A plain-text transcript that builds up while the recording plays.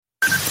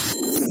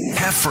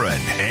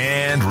Heffron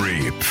and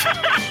Reap.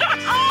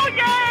 Oh,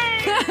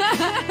 yay!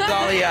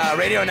 All the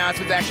radio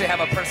announcements actually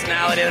have a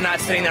personality. They're not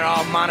sitting there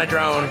all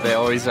monodrone. They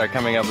always are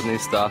coming up with new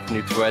stuff,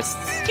 new twists.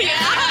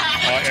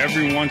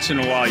 Every once in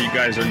a while, you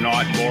guys are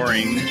not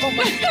boring.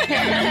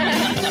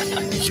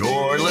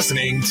 You're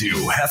listening to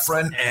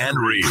Heffron and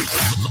Reap.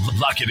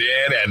 Lock it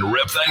in and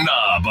rip the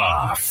knob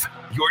off.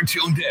 You're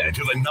tuned in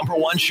to the number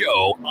one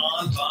show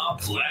on the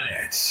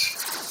planet.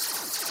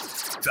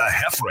 The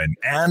Heffron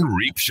and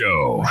Reap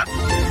Show.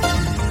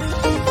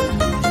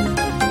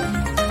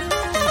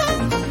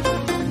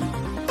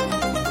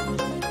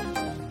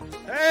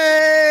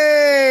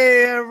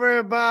 Hey,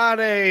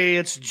 everybody.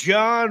 It's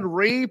John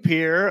Reap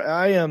here.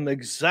 I am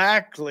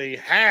exactly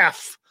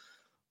half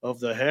of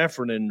the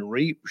Heffron and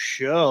Reap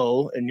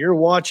Show, and you're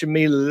watching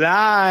me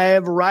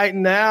live right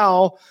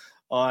now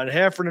on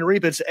Heffron and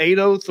Reap. It's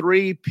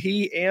 8:03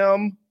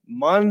 p.m.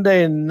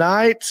 Monday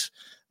night.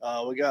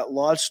 We got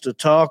lots to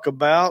talk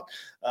about.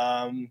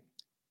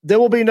 There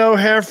will be no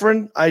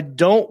Heffron. I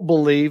don't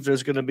believe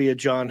there's going to be a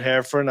John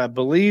Heffron. I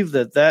believe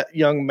that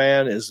young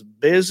man is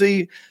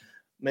busy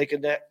making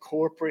that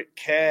corporate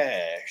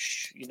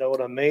cash. You know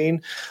what I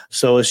mean?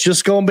 So it's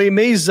just going to be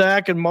me,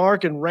 Zach, and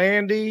Mark, and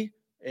Randy,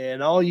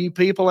 and all you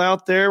people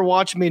out there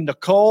watching me.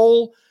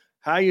 Nicole,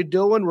 how you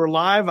doing? We're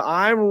live.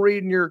 I'm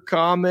reading your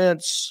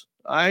comments.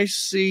 I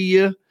see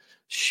you.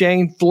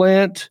 Shane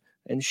Flint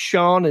and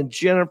Sean and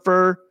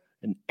Jennifer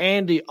and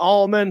Andy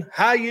Allman.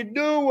 How you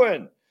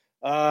doing?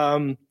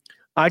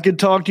 I could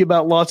talk to you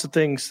about lots of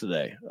things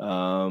today.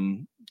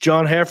 John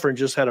Heffron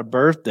just had a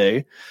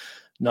birthday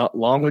not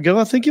long ago.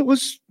 I think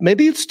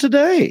maybe it's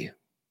today.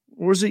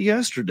 Or was it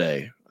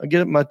yesterday? I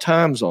get my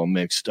times all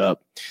mixed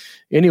up.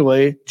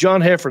 Anyway,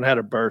 John Heffron had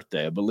a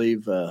birthday. I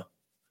believe, I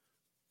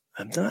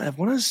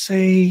want to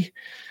say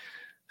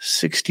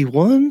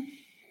 61,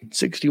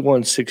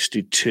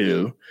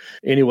 62.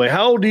 Anyway,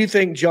 how old do you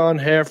think John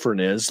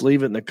Heffron is?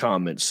 Leave it in the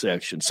comments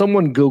section.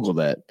 Someone Google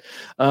that.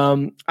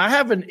 I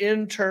have an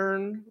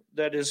intern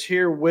that is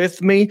here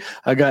with me.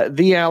 I got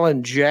the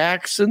Alan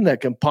Jackson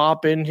that can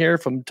pop in here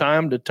from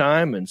time to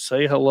time and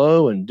say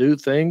hello and do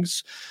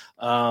things.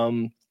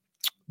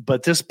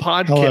 But this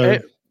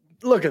podcast,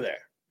 look at there.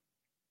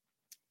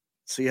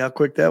 See how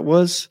quick that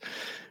was?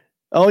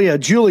 Oh, yeah,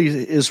 Julie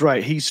is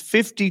right. He's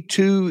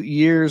 52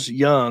 years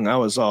young. I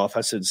was off.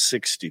 I said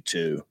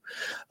 62.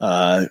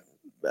 Lost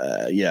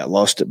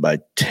it by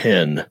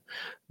 10.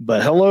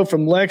 But hello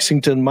from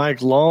Lexington,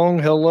 Mike Long.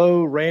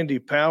 Hello, Randy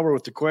Power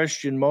with the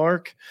question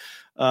mark.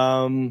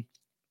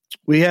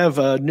 We have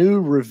a new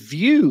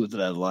review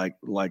that I'd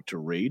like to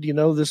read. You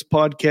know, this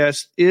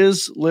podcast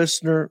is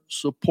listener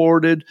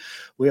supported.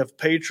 We have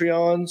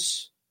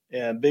Patreons,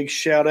 and big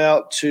shout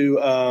out to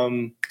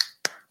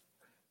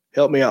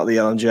help me out, the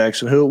Alan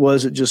Jackson. Who it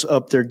was that just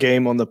upped their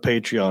game on the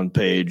Patreon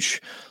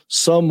page?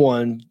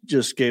 Someone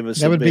just gave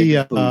us a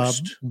big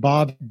boost.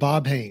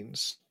 Bob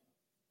Haynes.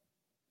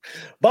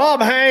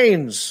 Bob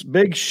Haynes.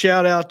 Big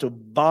shout out to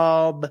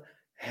Bob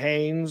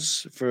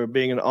Haynes for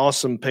being an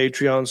awesome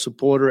Patreon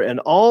supporter, and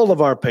all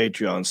of our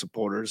Patreon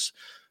supporters.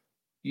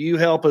 You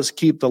help us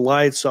keep the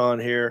lights on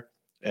here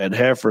at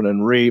Heffron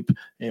and Reap,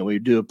 and we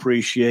do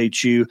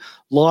appreciate you.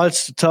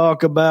 Lots to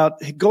talk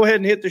about. Go ahead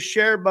and hit the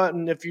share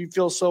button if you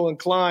feel so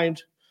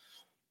inclined.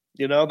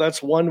 You know,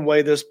 that's one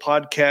way this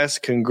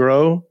podcast can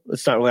grow.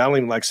 It's not really, I don't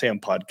even like saying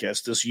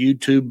podcast. This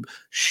YouTube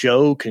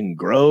show can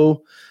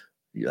grow.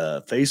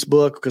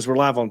 Facebook, because we're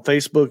live on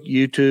Facebook,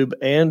 YouTube,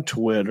 and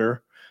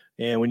Twitter.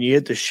 And when you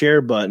hit the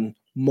share button,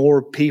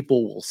 more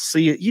people will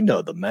see it. You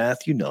know the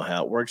math. You know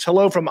how it works.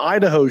 Hello from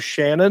Idaho,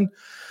 Shannon.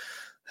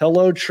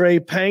 Hello, Trey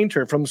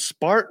Painter from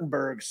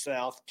Spartanburg,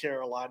 South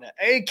Carolina,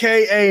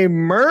 a.k.a.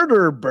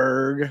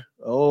 Murderburg.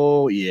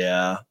 Oh,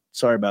 yeah.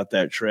 Sorry about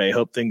that, Trey.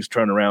 Hope things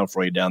turn around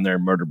for you down there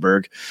in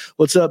Murderburg.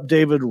 What's up,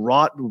 David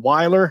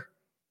Rottweiler?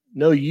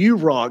 No, you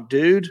rock,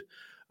 dude.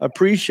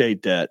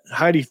 Appreciate that.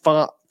 Heidi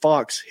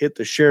Fox hit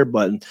the share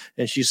button,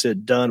 and she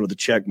said done with a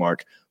check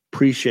mark.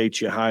 Appreciate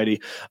you,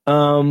 Heidi.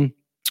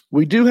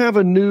 We do have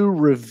a new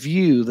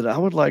review that I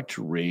would like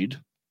to read.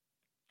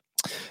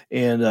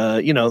 And,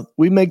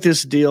 we make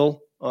this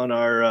deal on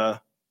our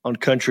on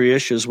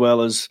Country-ish as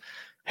well as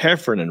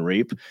Heffron and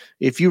Reap.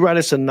 If you write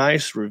us a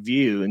nice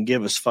review and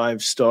give us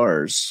 5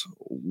 stars,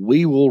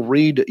 we will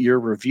read your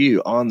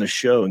review on the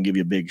show and give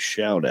you a big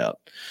shout out.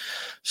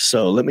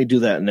 So let me do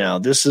that now.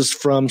 This is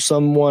from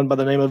someone by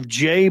the name of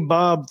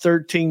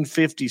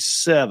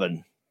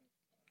JBob1357.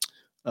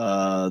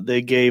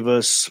 They gave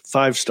us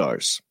 5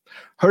 stars.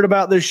 Heard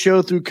about this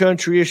show through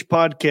Country-ish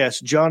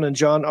podcast. John and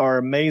John are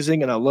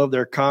amazing, and I love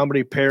their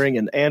comedy pairing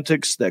and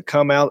antics that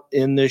come out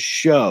in this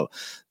show.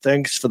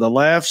 Thanks for the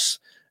laughs,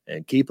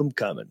 and keep them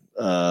coming.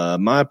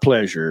 My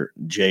pleasure,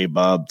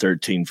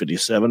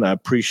 JBob1357. I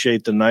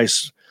appreciate the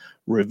nice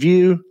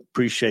review.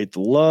 Appreciate the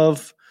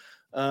love.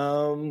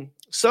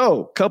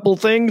 So, couple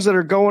things that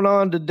are going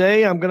on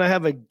today. I'm going to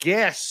have a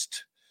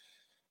guest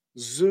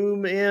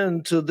zoom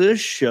in to this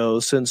show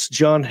since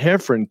John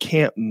Heffron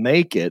can't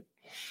make it.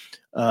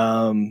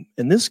 And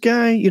this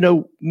guy,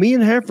 me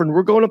and Heffron,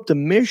 we're going up to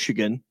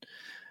Michigan,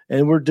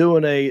 and we're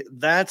doing a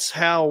That's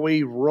How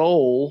We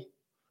Roll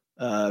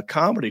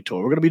comedy tour.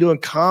 We're going to be doing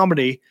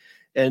comedy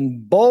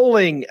in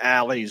bowling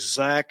alleys,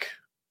 Zach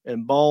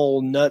and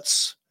Ball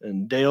Nuts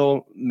and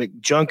Dale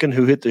McJunkin,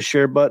 who hit the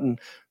share button.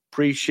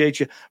 Appreciate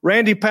you.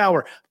 Randy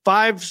Power,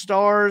 5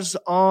 stars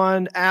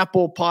on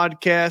Apple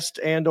Podcast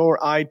and or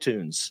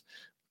iTunes.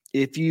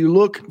 If you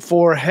look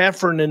for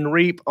Heffern and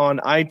Reap on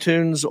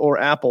iTunes or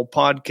Apple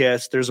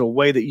Podcasts, there's a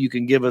way that you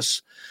can give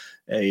us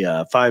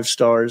a 5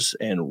 stars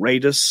and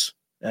rate us.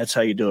 That's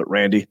how you do it,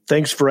 Randy.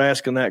 Thanks for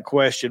asking that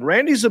question.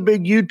 Randy's a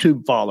big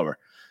YouTube follower.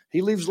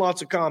 He leaves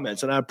lots of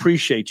comments, and I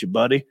appreciate you,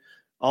 buddy.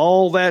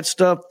 All that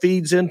stuff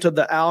feeds into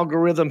the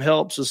algorithm,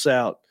 helps us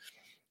out.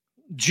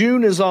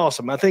 June is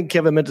awesome. I think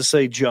Kevin meant to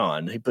say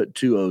John. He put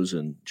 2 O's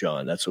in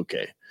John. That's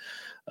okay.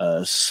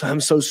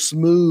 I'm so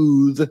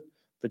smooth,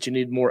 but you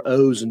need more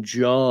O's in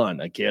John.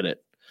 I get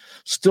it.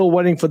 Still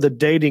waiting for the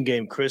dating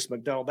game, Chris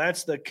McDonald.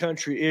 That's the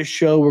country-ish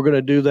show. We're going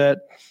to do that.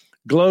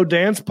 Glow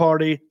Dance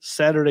Party,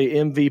 Saturday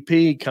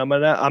MVP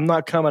coming out. I'm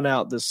not coming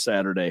out this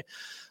Saturday.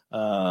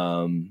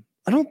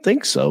 I don't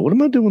think so. What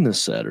am I doing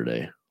this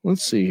Saturday?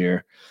 Let's see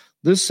here.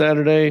 This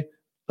Saturday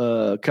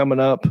coming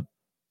up.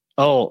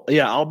 Oh,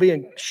 yeah, I'll be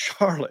in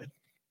Charlotte.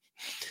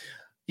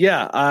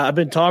 Yeah, I've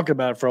been talking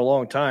about it for a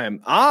long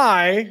time.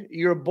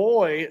 Your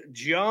boy,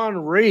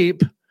 John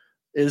Reap,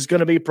 is going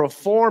to be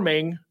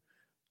performing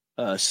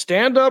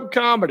stand-up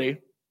comedy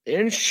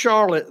in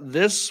Charlotte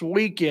this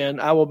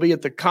weekend. I will be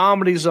at the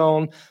Comedy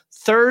Zone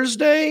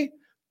Thursday,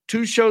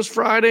 2 shows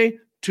Friday,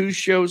 2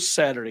 shows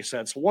Saturday.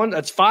 So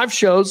that's 5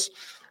 shows,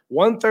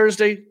 1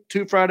 Thursday,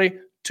 2 Friday,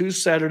 2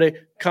 Saturday.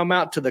 Come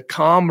out to the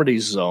Comedy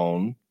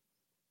Zone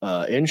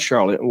in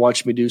Charlotte and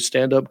watch me do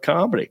stand-up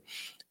comedy.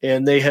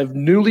 And they have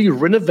newly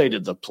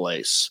renovated the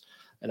place.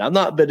 And I've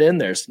not been in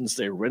there since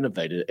they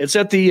renovated it. It's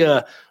at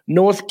the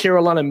North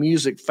Carolina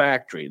Music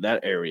Factory, that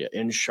area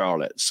in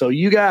Charlotte. So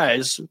you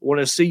guys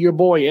want to see your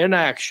boy in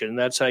action,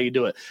 that's how you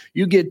do it.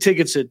 You get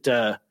tickets at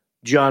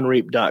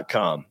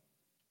johnreap.com.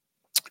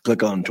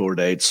 Click on tour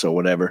dates or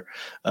whatever.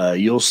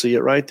 You'll see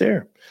it right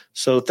there.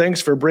 So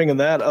thanks for bringing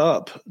that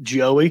up,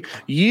 Joey.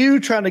 You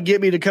trying to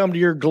get me to come to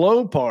your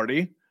glow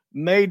party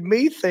made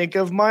me think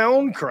of my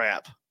own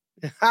crap.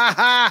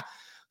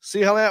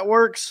 See how that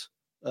works?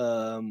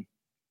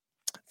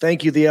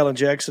 Thank you, the Alan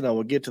Jackson. I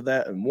will get to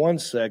that in 1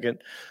 second.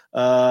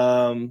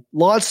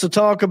 Lots to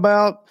talk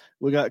about.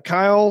 We got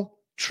Kyle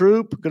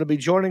Troup going to be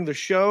joining the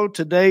show.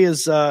 Today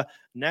is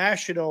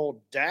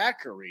National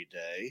Daiquiri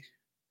Day.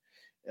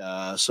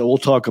 So we'll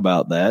talk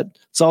about that.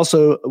 It's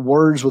also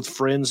Words with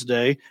Friends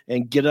Day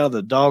and Get Out of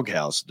the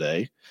Doghouse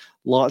Day.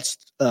 Lots,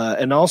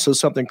 and also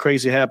something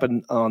crazy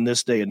happened on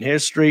this day in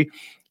history.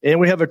 And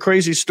we have a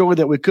crazy story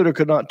that we could or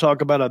could not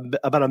talk about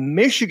a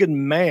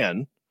Michigan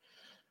man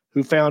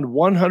who found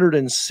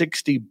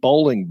 160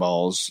 bowling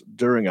balls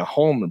during a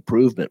home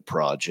improvement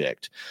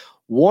project.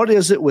 What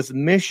is it with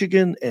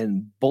Michigan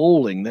and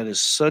bowling that is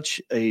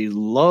such a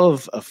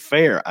love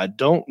affair? I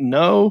don't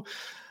know.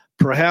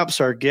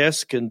 Perhaps our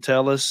guest can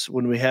tell us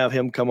when we have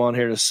him come on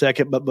here in a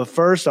second. But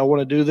first, I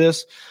want to do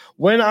this.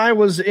 When I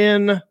was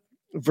in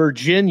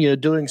Virginia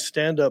doing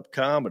stand-up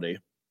comedy,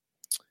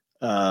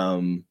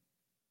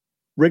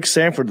 Rick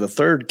Sanford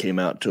III came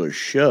out to a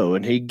show,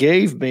 and he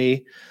gave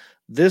me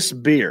this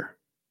beer.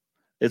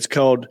 It's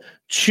called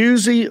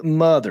Choosy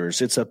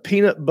Mothers. It's a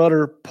peanut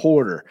butter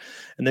porter.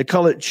 And they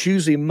call it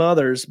Choosy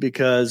Mothers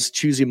because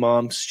choosy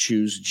moms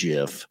choose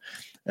Jif.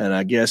 And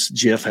I guess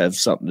Jif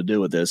has something to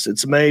do with this.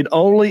 It's made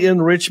only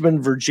in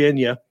Richmond,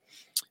 Virginia.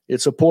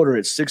 It's a porter.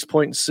 It's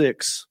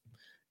 6.6.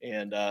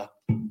 And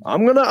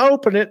I'm going to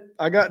open it.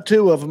 I got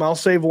 2 of them. I'll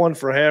save one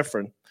for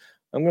Heffron.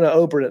 I'm going to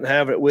open it and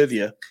have it with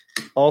you.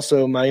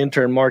 Also, my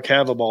intern, Mark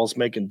Haverball, is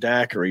making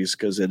daiquiris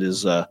because it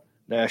is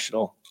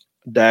National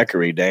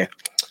Daiquiri Day.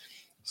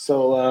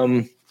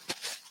 So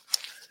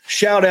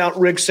shout out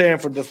Rick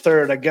Sanford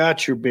III. I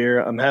got your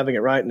beer. I'm having it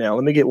right now.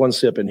 Let me get 1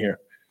 sip in here.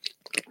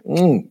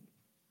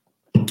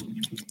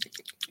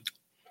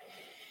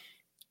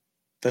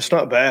 That's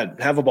not bad.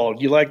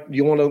 Haverball, you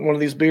want one of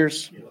these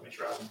beers? Yeah, let me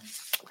try them.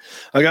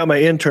 I got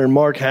my intern,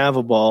 Mark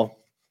Haverball,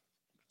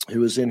 who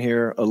was in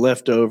here, a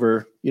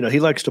leftover. You know, he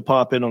likes to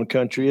pop in on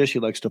Country-ish. He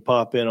likes to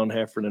pop in on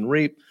Heffron and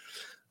Reap.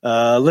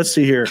 Let's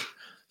see here.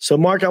 So,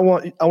 Mark, I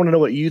want to know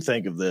what you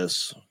think of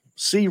this.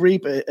 See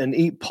Reap and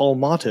eat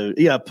palmetto.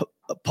 Yeah,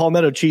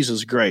 palmetto cheese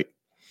is great.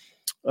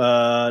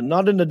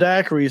 Not into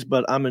daiquiris,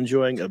 but I'm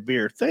enjoying a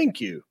beer.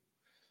 Thank you.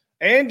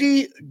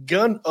 Andy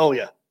Gunn. Oh,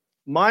 yeah.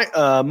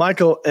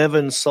 Michael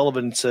Evans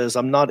Sullivan says,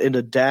 I'm not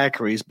into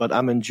daiquiris, but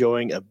I'm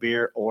enjoying a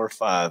beer or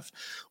 5.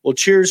 Well,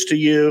 cheers to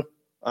you.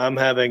 I'm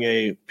having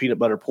a peanut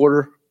butter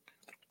porter.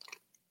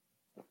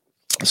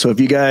 So if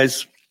you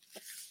guys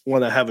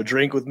want to have a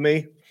drink with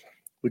me,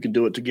 we can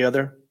do it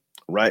together.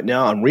 Right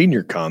now, I'm reading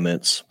your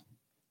comments.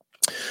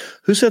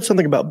 Who said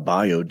something about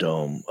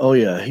Biodome? Oh,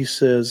 yeah. He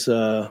says,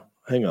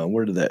 hang on.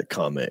 Where did that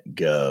comment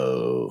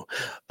go?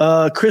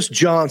 Chris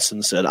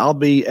Johnson said, I'll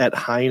be at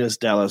Hyenas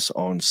Dallas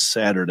on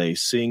Saturday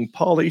seeing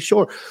Pauly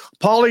Shore.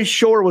 Pauly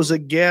Shore was a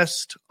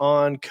guest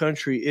on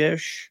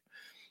Country-ish.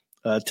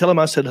 Tell him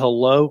I said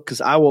hello,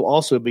 because I will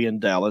also be in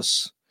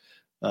Dallas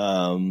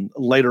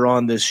later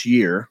on this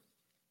year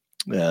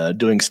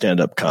doing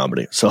stand-up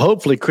comedy. So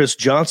hopefully, Chris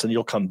Johnson,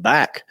 you'll come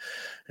back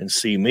and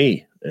see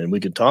me, and we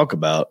can talk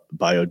about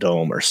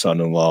Biodome or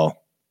Son-in-Law.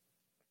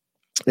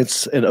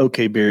 It's an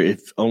okay beer,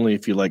 if only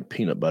if you like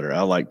peanut butter.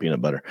 I like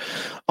peanut butter.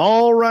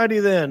 All righty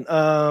then.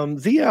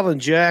 The Alan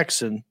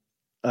Jackson,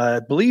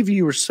 I believe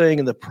you were saying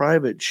in the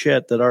private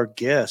chat that our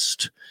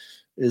guest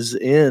is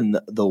in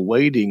the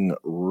waiting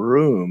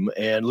room,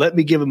 and let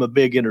me give him a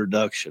big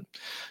introduction.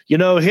 You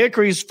know,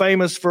 Hickory's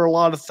famous for a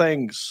lot of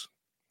things.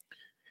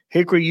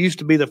 Hickory used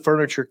to be the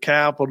furniture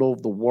capital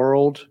of the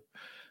world.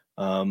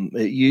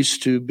 It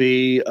used to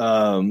be,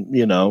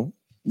 NASCAR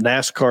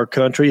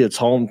country. It's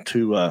home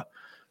to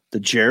the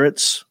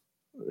Jarretts,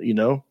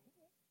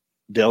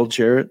 Del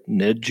Jarrett,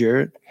 Ned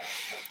Jarrett.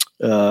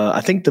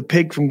 I think the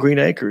pig from Green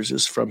Acres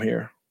is from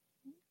here.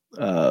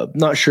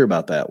 Not sure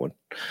about that one.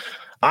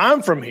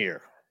 I'm from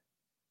here,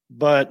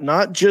 but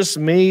not just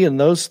me and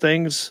those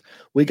things.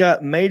 We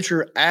got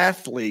major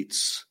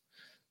athletes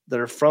that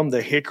are from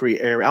the Hickory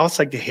area. I was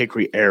like the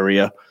Hickory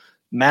area.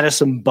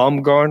 Madison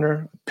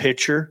Bumgarner,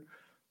 pitcher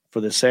for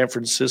the San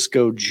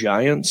Francisco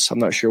Giants. I'm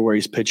not sure where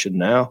he's pitching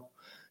now.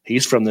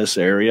 He's from this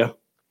area.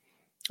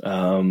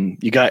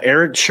 You got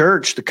Eric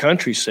Church, the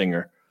country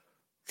singer,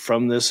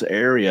 from this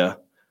area.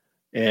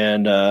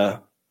 And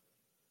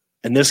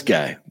this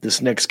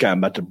next guy I'm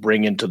about to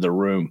bring into the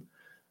room,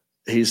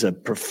 he's a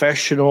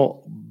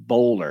professional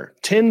bowler,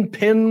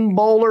 10-pin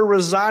bowler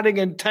residing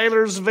in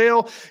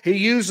Taylorsville. He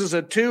uses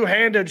a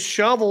two-handed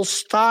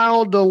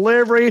shovel-style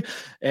delivery.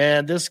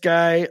 And this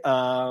guy,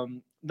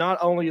 not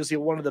only is he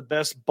one of the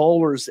best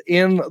bowlers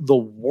in the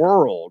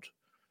world,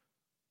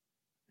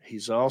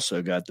 he's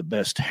also got the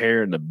best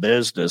hair in the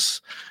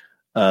business.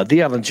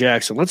 The Alan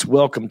Jackson, let's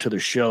welcome to the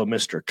show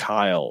Mr.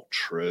 Kyle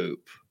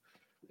Troup.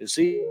 Is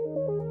he?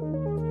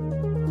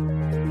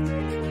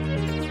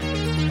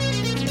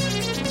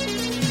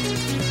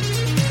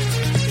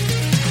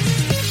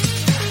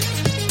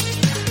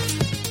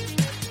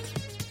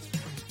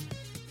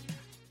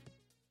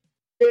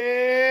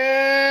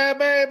 Yeah,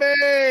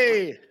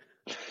 baby.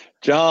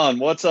 John,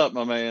 what's up,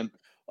 my man?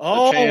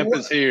 Oh, the champ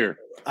is here.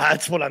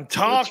 That's what I'm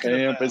talking about.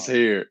 The champ is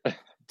here.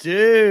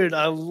 Dude,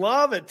 I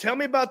love it. Tell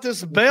me about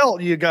this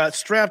belt you got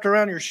strapped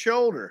around your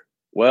shoulder.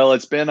 Well,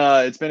 it's been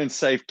in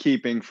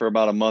safekeeping for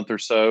about a month or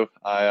so.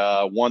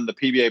 I won the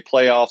PBA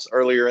playoffs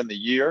earlier in the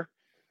year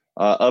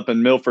up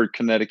in Milford,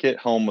 Connecticut,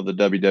 home of the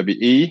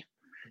WWE.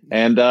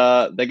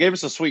 And they gave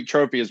us a sweet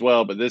trophy as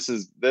well, but this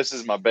is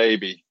my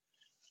baby.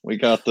 We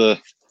got the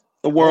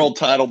world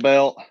title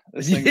belt.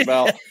 This thing's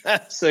about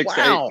 6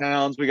 to 8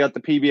 pounds. We got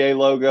the PBA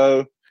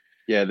logo.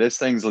 Yeah, this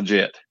thing's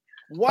legit.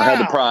 Wow. I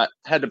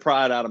had to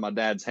pry it out of my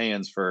dad's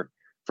hands for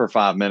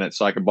 5 minutes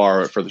so I could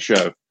borrow it for the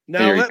show.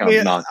 Now,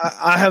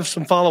 I have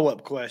some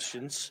follow-up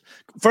questions.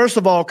 First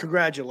of all,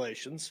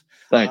 congratulations.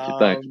 Thank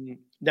you.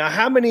 Now,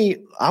 I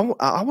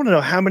want to know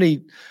how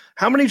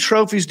many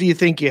trophies do you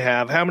think you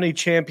have? How many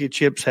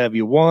championships have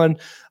you won?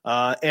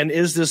 And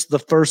is this the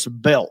first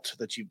belt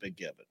that you've been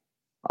given?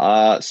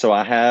 So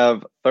I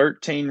have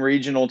 13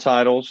 regional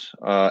titles,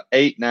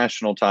 8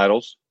 national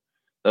titles.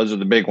 Those are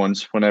the big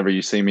ones. Whenever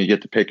you see me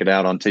get to pick it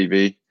out on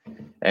TV.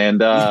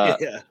 And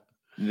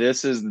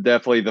This is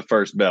definitely the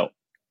first belt.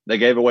 They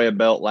gave away a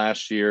belt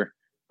last year.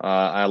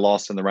 I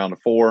lost in the round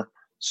of 4.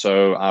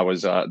 So I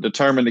was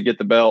determined to get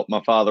the belt.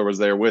 My father was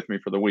there with me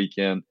for the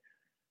weekend.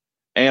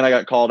 And I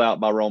got called out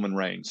by Roman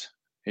Reigns.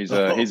 He's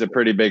a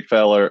pretty big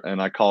fella,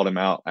 and I called him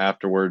out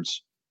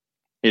afterwards.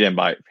 He didn't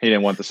bite. He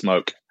didn't want the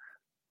smoke.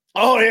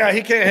 Oh yeah,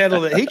 he can't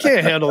handle it. He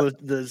can't handle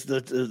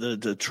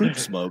the troop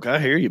smoke. I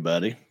hear you,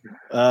 buddy.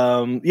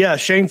 Yeah,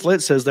 Shane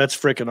Flitt says that's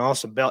freaking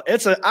awesome belt.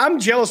 I'm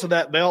jealous of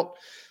that belt.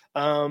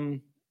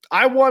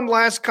 I won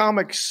Last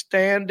Comic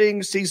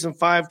Standing, season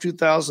 5,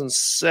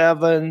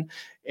 2007,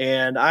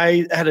 and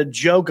I had a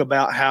joke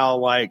about how,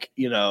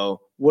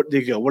 what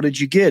did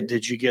you get?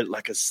 Did you get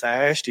like a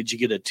sash? Did you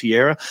get a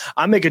tiara?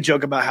 I make a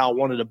joke about how I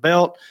wanted a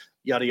belt,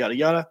 yada yada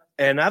yada.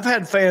 And I've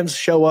had fans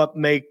show up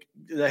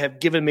they have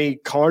given me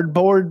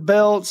cardboard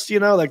belts,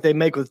 like they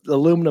make with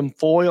aluminum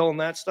foil and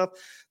that stuff.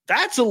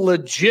 That's a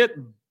legit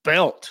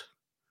belt.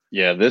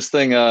 Yeah, this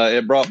thing,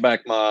 it brought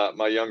back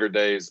my younger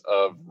days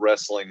of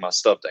wrestling my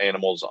stuffed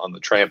animals on the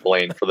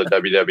trampoline for the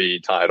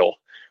WWE title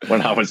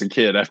when I was a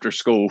kid after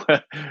school.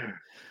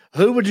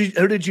 Who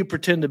did you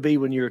pretend to be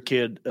when you were a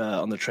kid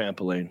on the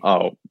trampoline?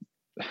 Oh,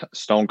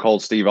 Stone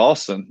Cold Steve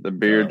Austin, the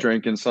beer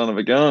drinking son of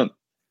a gun.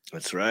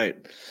 That's right.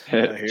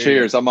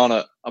 Cheers. I'm on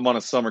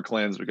a summer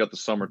cleanse. We got the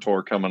summer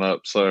tour coming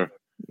up, so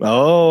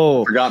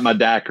I forgot my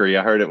daiquiri.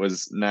 I heard it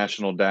was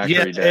National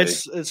Daiquiri Day.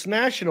 It's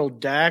National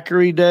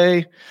Daiquiri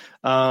Day.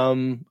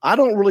 I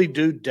don't really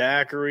do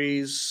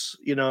daiquiris,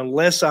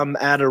 unless I'm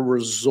at a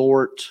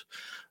resort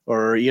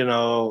or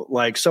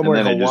like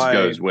somewhere in Hawaii. It just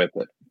goes with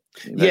it.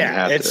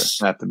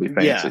 Have to be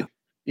fancy.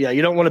 Yeah,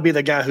 you don't want to be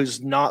the guy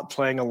who's not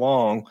playing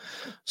along.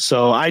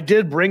 So I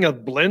did bring a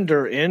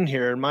blender in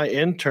here, and my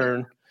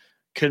intern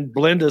can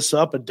blend us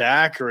up a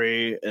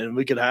daiquiri and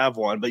we could have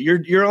one. But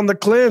you're on the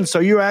cleanse, so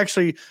are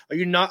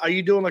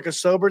you doing like a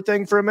sober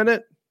thing for a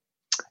minute?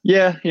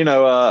 Yeah,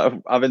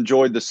 I've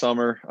enjoyed the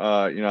summer.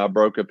 I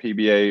broke a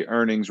PBA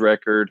earnings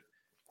record,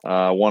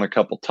 won a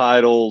couple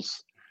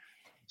titles.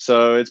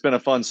 So it's been a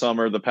fun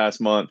summer the past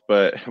month,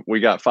 but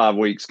we got 5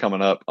 weeks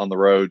coming up on the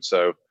road.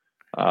 So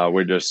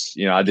we're just,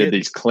 I did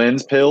these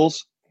cleanse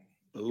pills.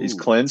 Ooh. These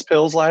cleanse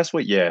pills last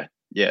week. Yeah.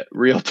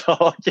 Real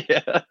talk.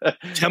 Yeah.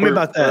 Tell me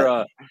about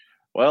that.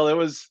 Well, it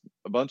was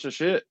a bunch of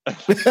shit.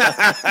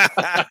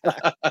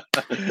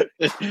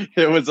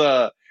 It was,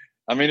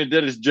 it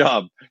did its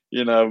job,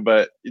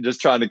 but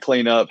just trying to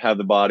clean up, have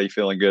the body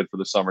feeling good for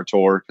the summer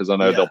tour. Cause I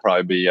know there'll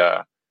probably be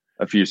a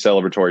few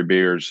celebratory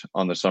beers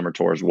on the summer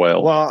tour as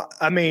well. Well,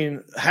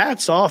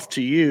 hats off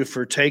to you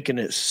for taking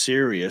it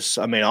serious.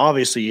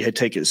 Obviously you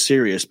take it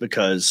serious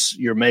because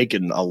you're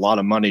making a lot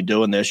of money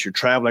doing this. You're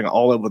traveling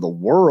all over the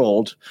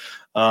world.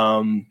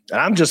 And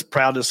I'm just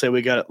proud to say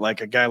we got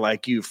like a guy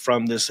like you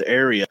from this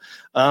area.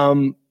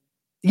 And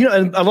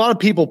a lot of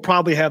people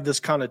probably have this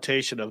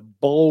connotation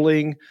of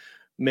bowling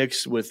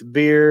mixed with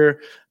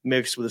beer,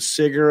 mixed with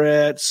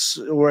cigarettes,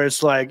 where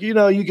it's like, you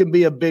can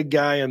be a big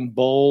guy and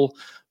bowl.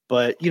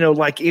 But,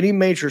 like any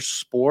major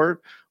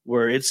sport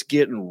where it's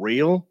getting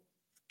real,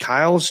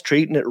 Kyle's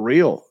treating it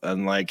real.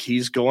 And like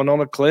he's going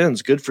on a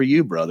cleanse. Good for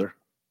you, brother.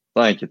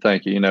 Thank you.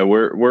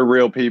 We're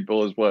real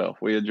people as well.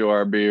 We enjoy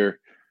our beer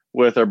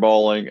with our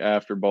bowling,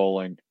 after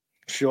bowling.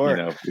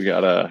 Sure. We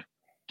got to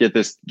get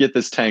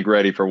this tank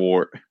ready for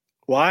war.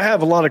 Well, I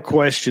have a lot of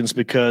questions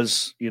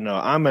because,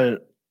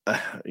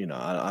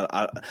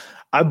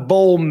 I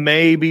bowl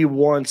maybe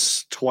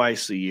once,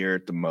 twice a year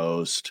at the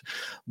most.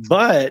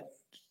 But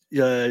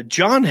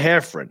John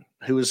Heffron,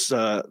 who is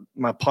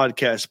my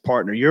podcast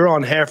partner, you're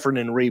on Heffron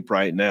and Reap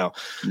right now.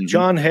 Mm-hmm.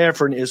 John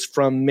Heffron is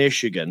from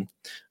Michigan.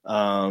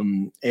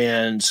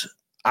 And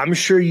I'm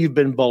sure you've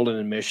been bowling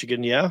in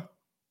Michigan, yeah?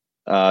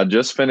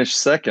 Just finished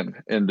second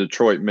in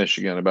Detroit,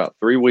 Michigan about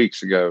 3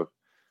 weeks ago.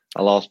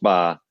 I lost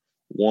by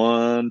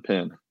 1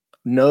 pin.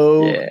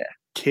 No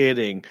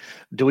kidding.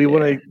 Do we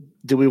want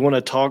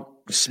to talk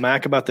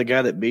smack about the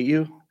guy that beat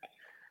you?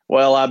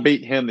 Well, I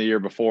beat him the year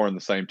before in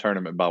the same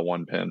tournament by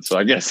 1 pin. So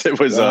I guess it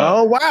was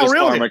oh wow,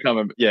 really?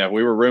 Yeah,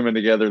 we were rooming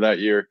together that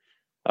year.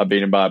 I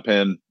beat him by a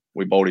pin.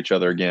 We bowled each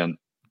other again.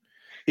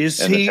 The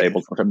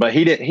table, but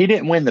he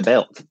didn't win the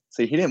belt.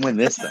 See, he didn't win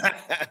this thing.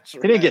 He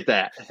didn't get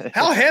that.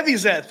 How heavy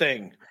is that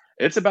thing?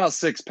 It's about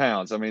 6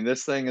 pounds.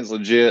 This thing is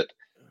legit.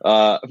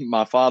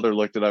 My father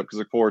looked it up because,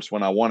 of course,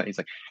 when I won it, he's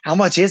like, "How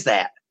much is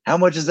that? How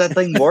much is that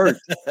thing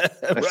worth?" Right.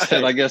 I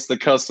said, "I guess the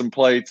custom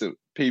plates at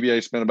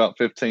PBA spent about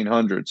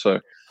 $1,500. So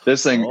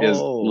this thing is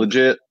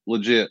legit.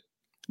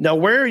 Now,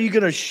 where are you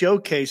going to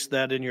showcase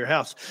that in your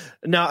house?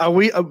 Now, are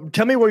we?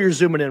 Tell me where you're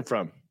zooming in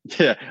from.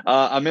 Yeah,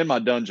 I'm in my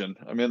dungeon.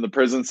 I'm in the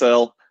prison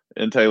cell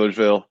in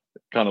Taylorsville.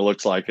 Kind of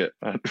looks like it.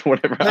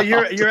 Whatever. No,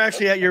 you're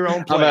actually at your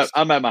own place.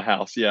 I'm at my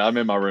house. Yeah, I'm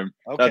in my room.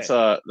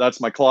 Okay. That's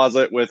my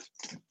closet with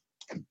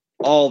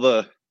all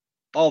the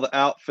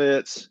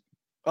outfits.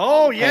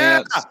 Oh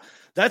yeah, pants.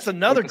 That's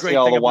another great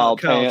thing about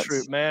Kyle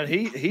Troup, man.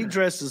 He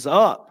dresses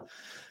up.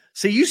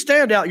 See, you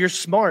stand out. You're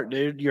smart,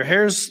 dude. Your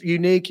hair's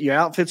unique. Your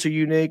outfits are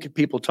unique.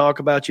 People talk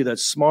about you.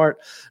 That's smart.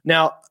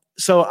 Now,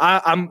 so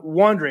I'm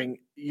wondering,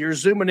 you're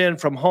zooming in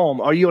from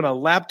home. Are you on a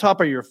laptop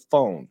or your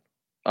phone?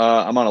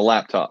 I'm on a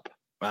laptop.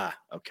 Ah,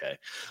 okay.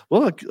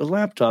 Well, a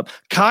laptop.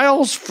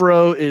 Kyle's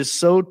fro is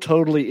so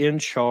totally in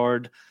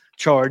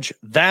charge.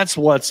 That's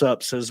what's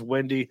up, says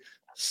Wendy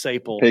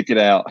Saple. Pick it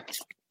out.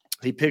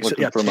 He picks it.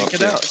 Yeah, pick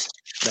it out.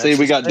 See,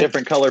 we got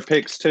different color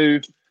picks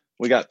too.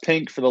 We got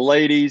pink for the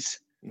ladies.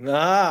 We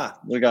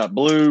got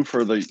blue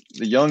for the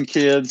young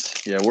kids.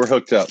 Yeah, we're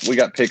hooked up. We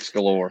got picks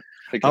galore.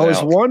 I was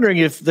wondering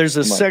if there's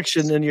a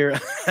section in your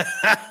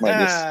might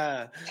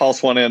just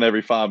toss one in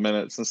every 5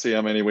 minutes and see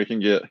how many we can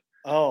get.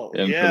 Oh,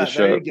 yeah, the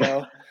there you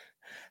go.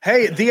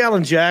 Hey, D.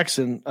 Allen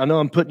Jackson, I know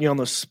I'm putting you on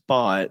the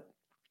spot.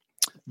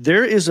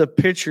 There is a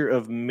picture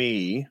of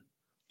me.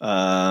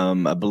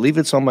 I believe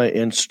it's on my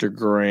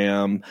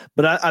Instagram,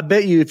 but I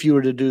bet you if you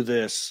were to do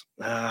this,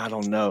 I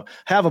don't know,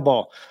 have a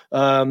ball.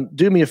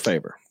 Do me a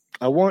favor.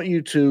 I want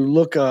you to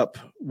look up,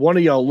 one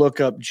of y'all look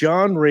up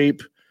John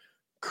Reap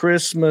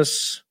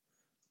Christmas.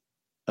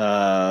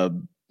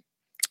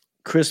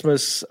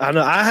 Christmas. I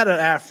know I had an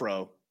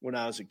afro when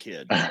I was a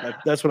kid.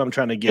 That's what I'm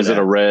trying to get. Was it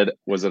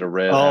a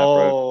red afro?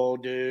 Oh,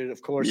 dude,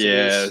 of course it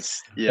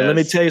is. Yes. And let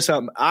me tell you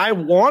something. I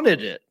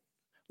wanted it.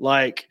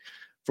 Like,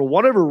 for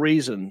whatever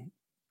reason,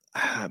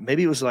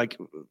 maybe it was like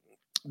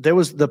there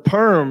was the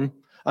perm.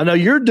 I know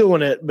you're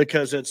doing it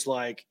because it's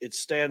like it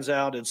stands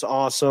out. It's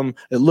awesome.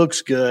 It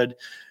looks good.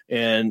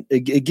 And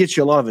it gets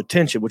you a lot of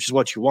attention, which is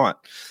what you want.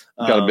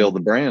 Got to build the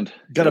brand.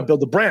 Got to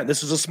build the brand.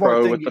 This is a smart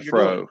Pro thing. With the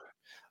fro. Doing.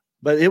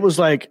 But it was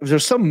like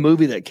there's some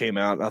movie that came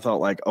out. And I thought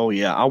like, oh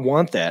yeah, I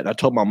want that. And I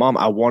told my mom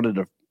I wanted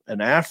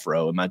an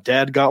afro, and my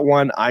dad got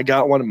one. I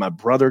got one, and my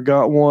brother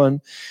got one.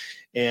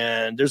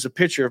 And there's a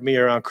picture of me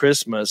around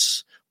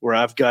Christmas where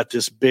I've got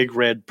this big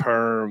red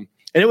perm,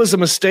 and it was a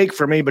mistake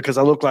for me because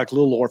I look like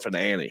little orphan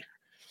Annie.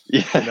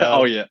 Yeah. You know?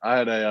 Oh yeah. I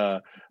had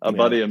a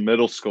buddy in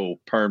middle school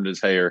permed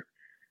his hair,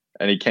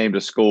 and he came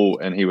to school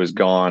and he was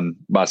gone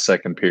by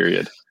second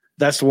period.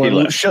 That's the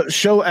one.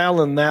 Show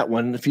Alan that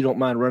one if you don't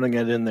mind running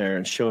it in there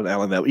and showing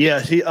Alan that.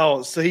 Yeah.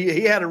 So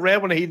he had a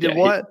red one. And he did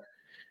what?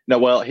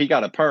 He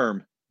got a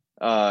perm.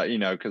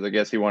 Because I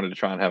guess he wanted to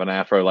try and have an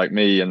afro like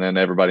me, and then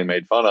everybody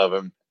made fun of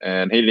him,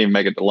 and he didn't even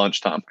make it to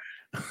lunchtime.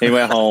 He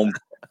went home,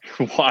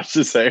 washed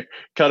his hair,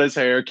 cut his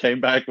hair,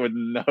 came back with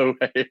no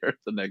hair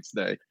the next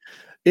day.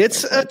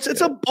 It's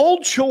a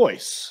bold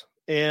choice,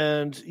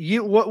 and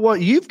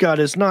what you've got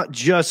is not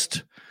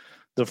just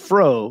the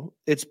fro;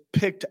 it's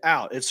picked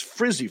out. It's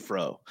frizzy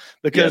fro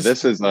because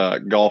this is a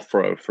golf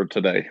fro for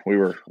today. We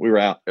were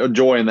out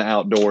enjoying the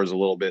outdoors a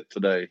little bit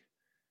today.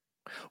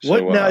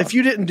 Now, if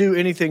you didn't do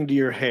anything to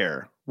your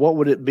hair, what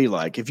would it be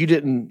like? If you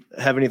didn't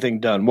have anything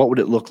done, what would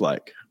it look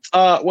like?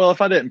 Well, if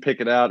I didn't pick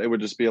it out, it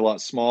would just be a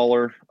lot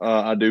smaller.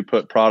 I do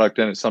put product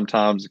in it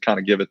sometimes to kind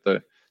of give it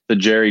the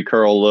Jerry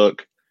curl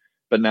look,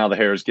 but now the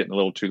hair is getting a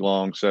little too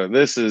long. So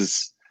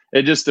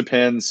it just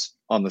depends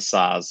on the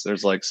size.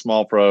 There's like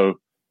small fro,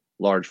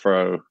 large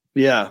fro,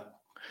 yeah,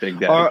 big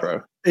daddy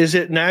fro. Is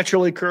it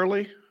naturally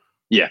curly?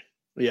 Yeah.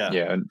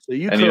 And, so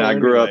I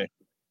grew up.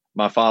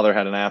 My father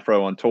had an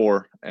afro on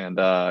tour, and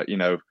I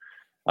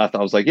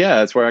was like, yeah,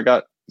 that's where I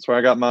got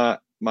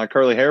my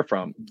curly hair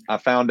from. I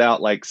found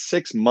out like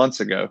 6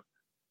 months ago,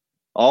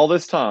 all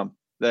this time,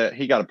 that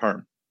he got a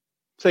perm,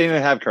 so he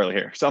didn't have curly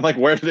hair. So I'm like,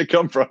 where did it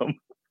come from?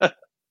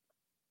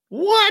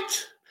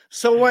 What?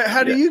 So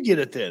how do you get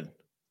it then?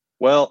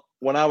 Well,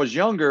 when I was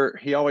younger,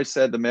 he always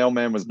said the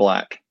mailman was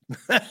black.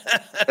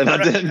 And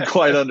I didn't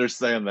quite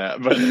understand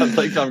that, but I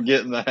think I'm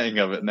getting the hang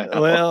of it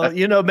now.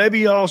 Well, maybe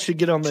y'all should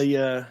get on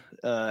the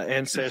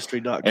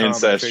Ancestry.com.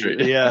 Ancestry.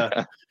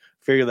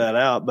 Figure that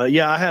out. But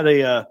yeah, I had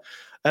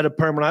a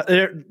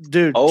permanent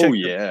dude. Oh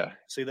yeah.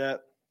 See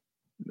that?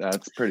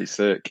 That's pretty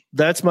sick.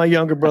 That's my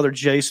younger brother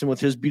Jason with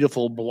his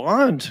beautiful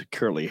blonde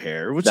curly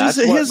hair. That's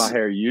what my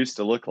hair used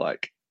to look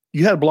like.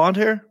 You had blonde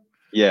hair?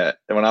 Yeah.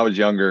 And when I was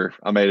younger,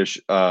 I made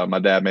my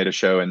dad made a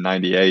show in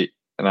 '98,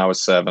 and I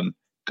was 7.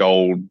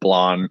 Gold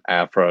blonde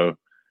afro,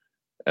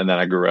 and then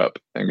I grew up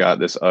and got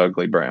this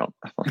ugly brown.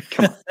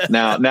 Come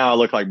on. Now I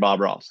look like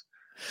Bob Ross.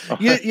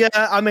 Yeah.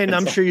 I mean,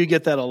 I'm sure you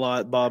get that a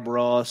lot, Bob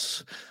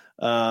Ross.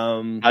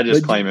 I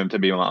just claim him to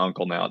be my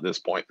uncle now at this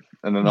point,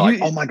 and then they're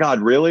like, "Oh my God,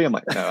 really?" I'm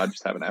like, "No, I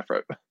just have an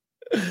afro."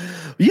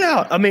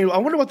 Yeah, I mean, I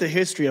wonder what the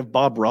history of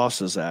Bob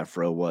Ross's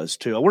afro was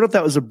too. I wonder if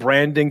that was a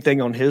branding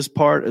thing on his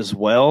part as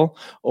well,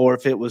 or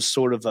if it was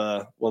sort of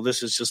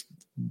this is just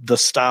the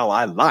style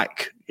I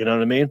like. You know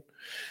what I mean?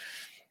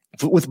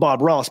 With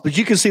Bob Ross, but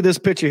you can see this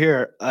picture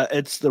here.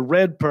 It's the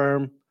red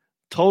perm.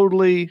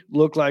 Totally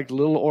looked like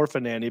little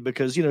orphan Annie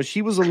because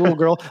she was a little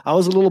girl, I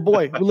was a little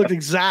boy. We looked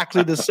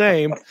exactly the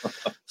same,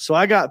 so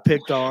I got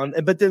picked on.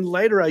 But then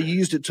later, I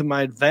used it to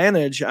my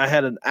advantage. I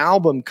had an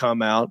album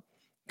come out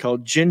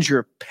called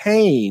Ginger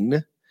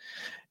Pain,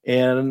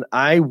 and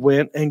I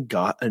went and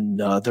got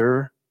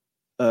another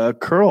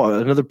curl,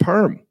 another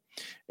perm,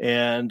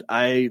 and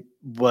I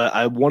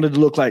wanted to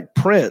look like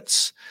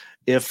Prince.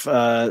 If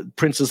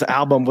Prince's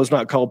album was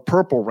not called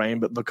Purple Rain,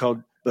 but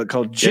called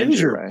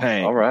Ginger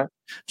Pain. All right.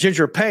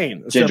 Ginger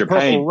Pain. Ginger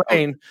Pain. Purple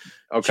Rain.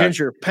 Okay.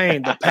 Ginger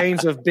Pain. The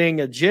pains of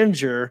being a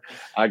ginger.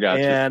 I got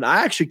you. And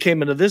I actually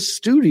came into this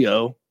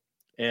studio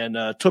and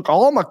took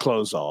all my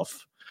clothes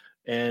off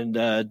and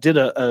did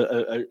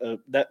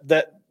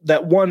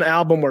that one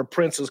album where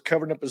Prince is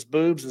covering up his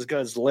boobs and he's got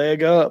his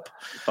leg up.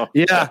 Oh,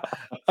 yeah.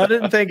 I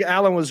didn't think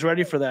Alan was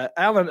ready for that.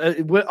 Alan,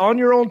 on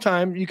your own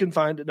time, you can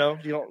find it. No,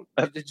 you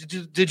don't.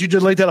 Did you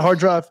delete that hard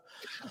drive?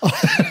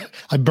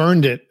 I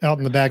burned it out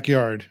in the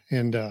backyard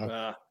and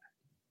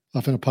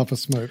off in a puff of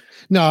smoke.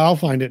 No, I'll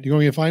find it. You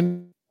want me to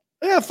find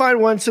it? Yeah, find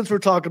one. Since we're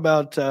talking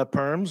about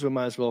perms, we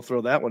might as well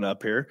throw that one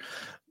up here.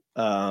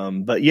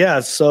 But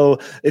yeah, so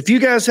if you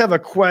guys have a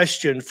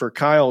question for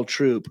Kyle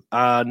Troup,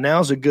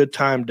 now's a good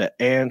time to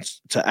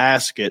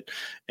ask it,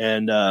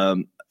 and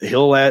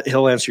he'll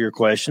answer your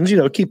questions.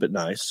 Keep it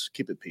nice,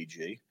 keep it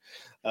PG.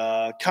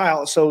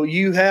 Kyle, so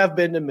you have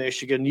been to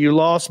Michigan. You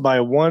lost by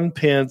 1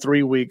 pin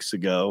 3 weeks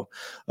ago.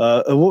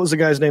 What was the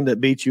guy's name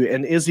that beat you?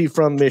 And is he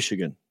from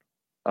Michigan?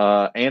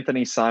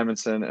 Anthony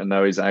Simonson, and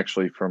no, he's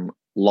actually from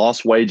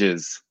Lost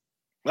Wages.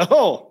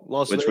 Oh,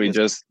 Las Vegas. We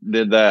just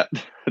did that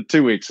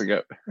 2 weeks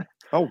ago.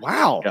 Oh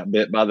wow! Got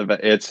bit by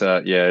it's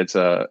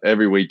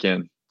every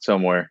weekend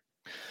somewhere.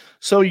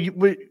 So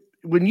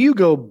when you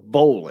go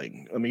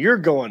bowling, I mean, you're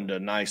going to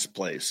nice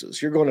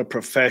places. You're going to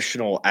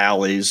professional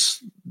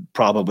alleys,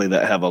 probably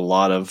that have a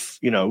lot of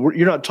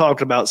you're not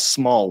talking about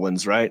small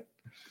ones, right?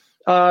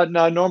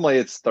 No, normally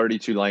it's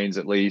 32 lanes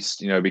at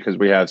least. Because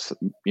we have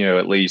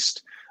at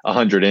least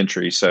 100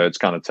 entries, so it's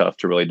kind of tough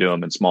to really do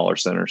them in smaller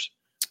centers.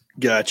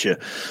 Gotcha.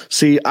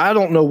 See, I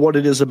don't know what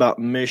it is about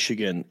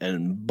Michigan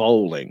and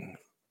bowling,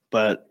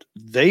 but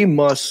they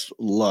must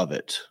love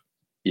it.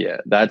 Yeah,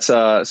 that's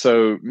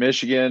so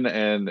Michigan,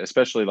 and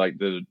especially like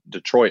the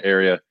Detroit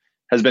area,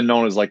 has been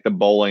known as like the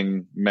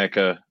bowling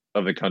mecca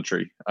of the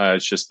country.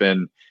 It's just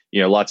been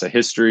lots of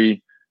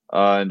history,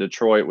 in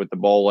Detroit with the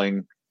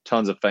bowling,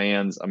 tons of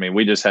fans. I mean,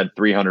 we just had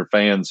 300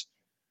 fans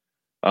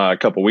a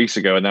couple weeks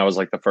ago, and that was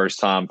like the first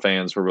time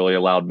fans were really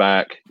allowed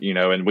back,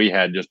 and we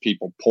had just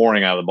people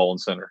pouring out of the bowling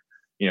center,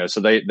 so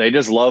they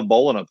just love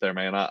bowling up there,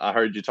 man. I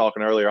heard you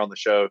talking earlier on the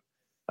show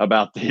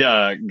about the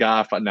guy.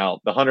 Now,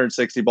 the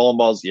 160 bowling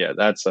balls, yeah,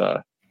 that's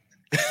a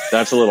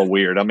little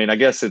weird. I mean, I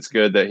guess it's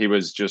good that he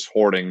was just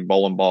hoarding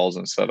bowling balls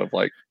instead of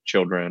like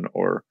children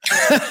or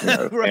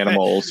Right.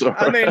 animals.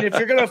 I mean, if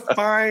you're going to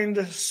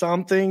find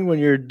something when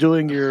you're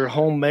doing your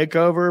home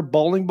makeover,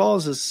 bowling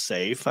balls is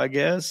safe, I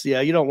guess.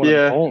 Yeah, you don't want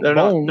to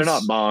they're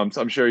not bombs.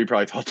 I'm sure he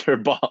probably thought they were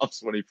bombs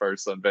when he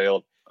first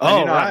unveiled.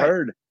 And, right. I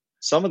heard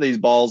some of these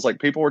balls, like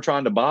people were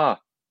trying to buy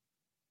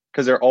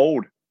because they're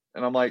old.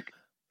 And I'm like,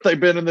 they've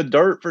been in the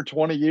dirt for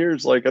 20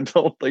 years. Like, I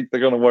don't think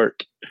they're going to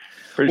work.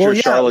 Pretty sure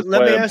Charlotte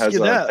Webb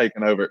has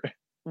taken over.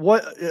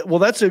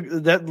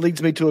 That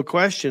leads me to a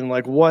question.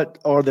 Like, what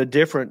are the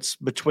difference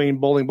between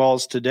bowling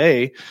balls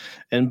today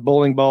and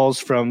bowling balls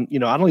from, I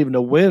don't even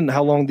know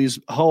how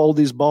old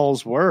these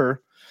balls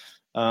were.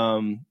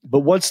 But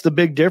what's the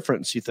big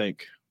difference, you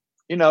think?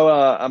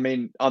 I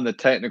mean, on the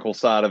technical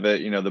side of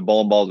it, the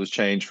bowling balls was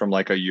changed from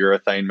like a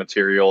urethane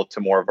material to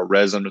more of a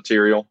resin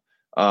material.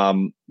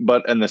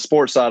 But in the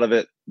sports side of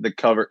it,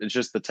 it's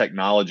just the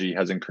technology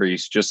has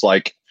increased, just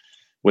like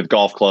with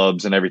golf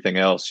clubs and everything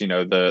else.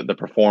 The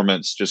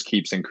performance just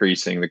keeps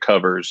increasing. The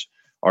covers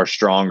are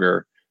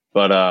stronger,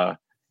 but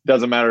it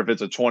doesn't matter if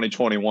it's a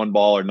 2021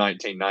 ball or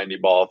 1990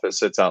 ball. If it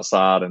sits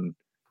outside and,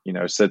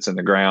 sits in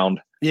the ground,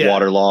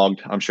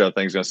 waterlogged, I'm sure that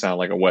thing's going to sound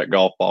like a wet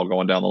golf ball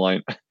going down the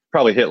lane.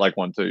 Probably hit like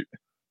one too.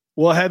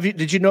 Well,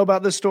 did you know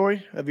about this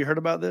story? Have you heard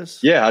about this?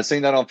 Yeah, I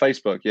seen that on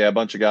Facebook. Yeah, a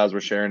bunch of guys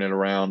were sharing it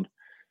around.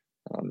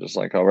 I'm just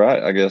like, all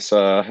right, I guess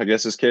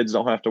his kids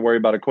don't have to worry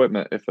about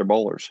equipment if they're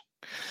bowlers.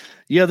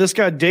 Yeah, this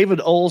guy,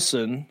 David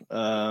Olson,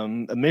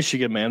 a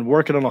Michigan man,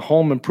 working on a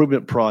home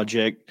improvement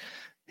project.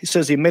 He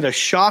says he made a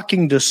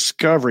shocking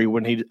discovery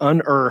when he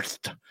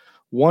unearthed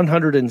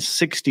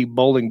 160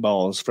 bowling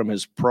balls from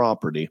his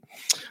property.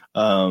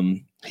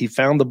 He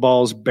found the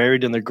balls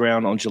buried in the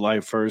ground on July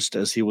 1st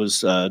as he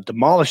was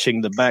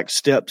demolishing the back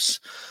steps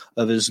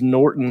of his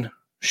Norton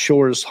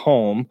Shores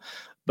home.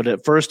 But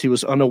at first he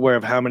was unaware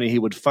of how many he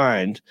would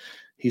find.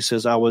 He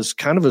says, I was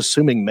kind of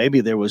assuming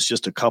maybe there was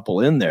just a couple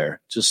in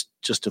there just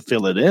to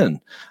fill it in.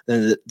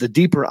 And the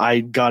deeper I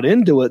got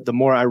into it, the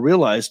more I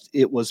realized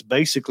it was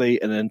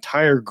basically an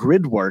entire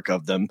grid work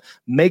of them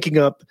making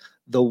up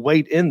the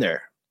weight in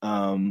there.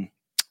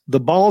 The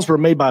balls were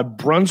made by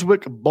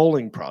Brunswick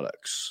Bowling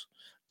Products.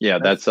 Yeah,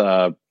 that's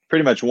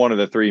pretty much one of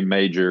the three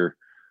major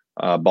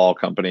ball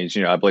companies.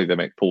 I believe they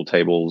make pool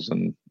tables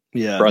and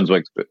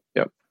Brunswick. But,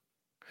 yep.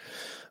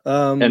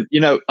 And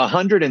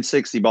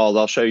 160 balls,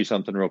 I'll show you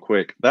something real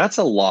quick. That's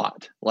a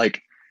lot.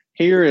 Like,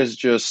 here is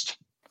just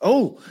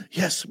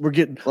yes, we're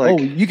getting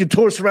you can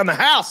tour us around the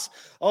house.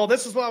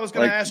 This is what I was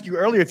going to ask you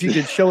earlier, if you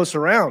could show us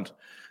around.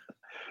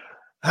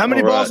 How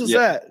many balls is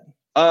that?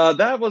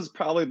 That was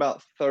probably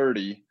about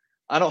 30.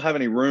 I don't have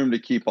any room to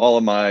keep all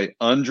of my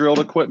undrilled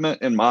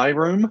equipment in my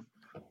room,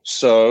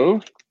 so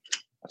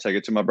I take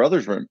it to my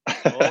brother's room.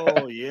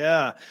 Oh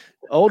yeah.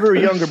 Older or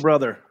younger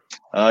brother?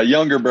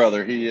 Younger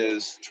brother. He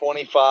is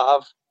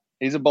 25.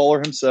 He's a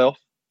bowler himself.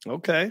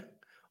 Okay.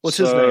 What's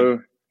his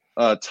name?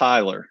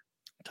 Tyler.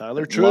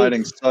 Tyler Troup.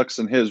 Lighting sucks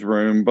in his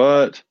room,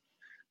 but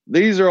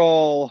these are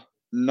all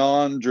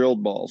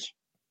non-drilled balls.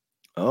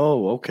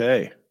 Oh,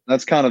 okay.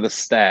 That's kind of the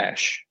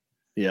stash.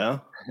 Yeah.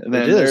 And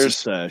then there's a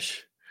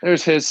stash.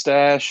 There's his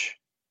stash.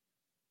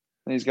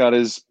 He's got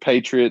his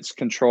Patriots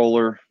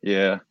controller.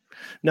 Yeah.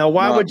 Now,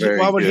 why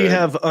would he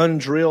have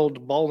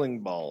undrilled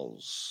bowling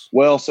balls?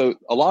 Well, so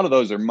a lot of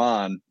those are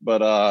mine, but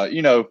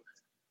the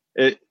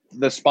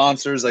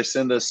sponsors, they'll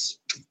send us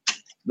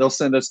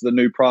the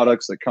new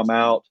products that come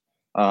out.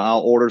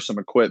 I'll order some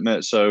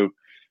equipment. So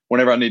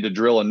whenever I need to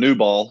drill a new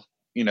ball,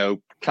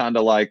 kind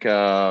of like,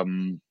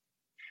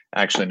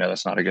 actually, no,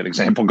 that's not a good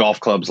example. Golf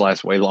clubs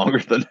last way longer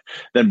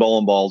than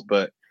bowling balls,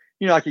 but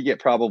I could get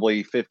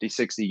probably 50,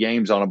 60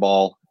 games on a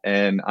ball,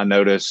 and I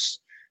notice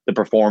the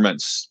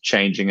performance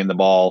changing in the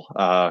ball,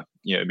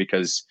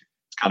 because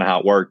it's kind of how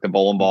it worked. The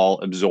bowling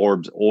ball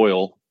absorbs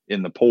oil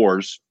in the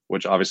pores,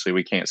 which obviously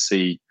we can't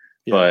see,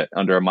 but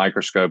under a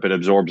microscope, it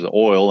absorbs the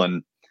oil.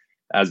 And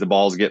as the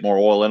balls get more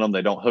oil in them,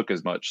 they don't hook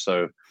as much.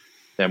 So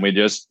then we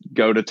just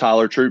go to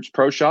Tyler Troup's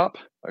Pro Shop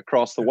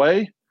across the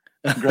way,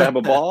 grab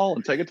a ball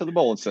and take it to the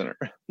bowling center.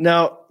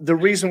 Now, the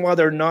reason why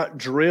they're not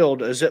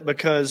drilled, is it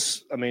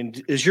because,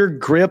 is your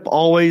grip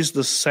always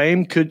the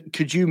same?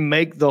 Could you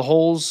make the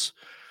holes?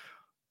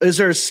 Is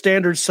there a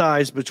standard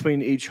size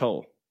between each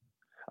hole?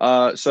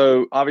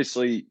 So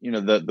obviously,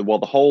 the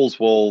holes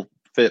will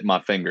fit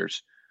my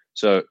fingers.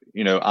 So,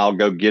 I'll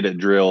go get it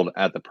drilled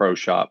at the pro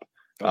shop.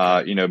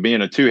 Okay.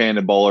 Being a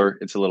two-handed bowler,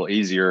 it's a little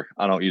easier.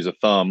 I don't use a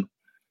thumb,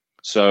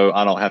 so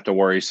I don't have to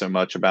worry so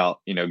much about,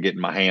 getting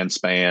my hand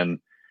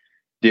span,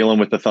 dealing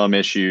with the thumb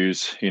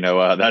issues.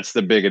 That's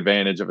the big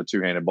advantage of a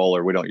two-handed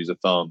bowler. We don't use a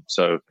thumb.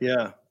 So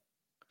yeah,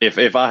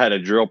 if I had a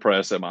drill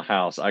press at my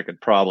house, I could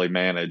probably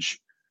manage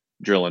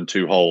drilling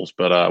 2 holes,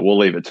 but we'll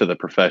leave it to the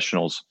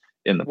professionals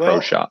in the pro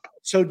shop.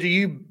 So do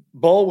you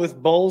bowl with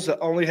bowls that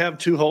only have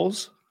 2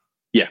 holes?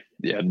 Yeah,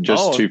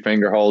 just 2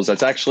 finger holes.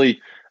 That's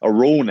actually a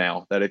rule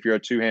now that if you're a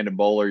 2-handed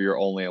bowler, you're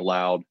only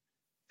allowed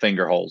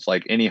finger holes.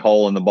 Like any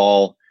hole in the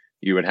ball,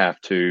 you would have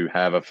to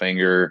have a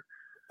finger,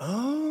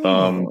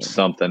 thumb,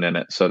 something in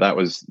it. So that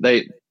was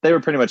they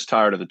were pretty much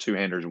tired of the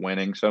 2-handers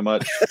winning so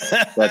much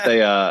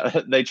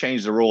that they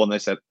changed the rule and they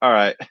said, all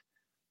right.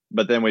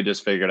 But then we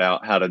just figured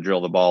out how to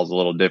drill the balls a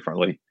little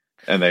differently,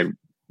 and they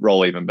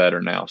roll even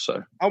better now.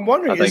 So I'm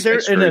wondering, is there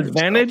an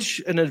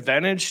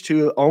advantage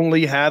to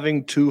only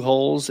having 2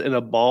 holes in a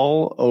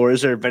ball, or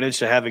is there an advantage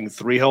to having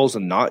 3 holes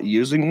and not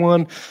using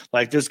one?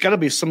 Like, there's got to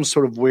be some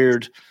sort of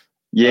weird.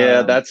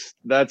 Yeah, that's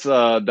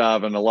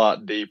diving a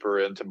lot deeper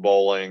into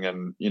bowling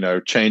and,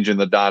 changing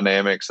the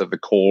dynamics of the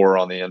core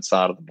on the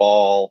inside of the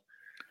ball.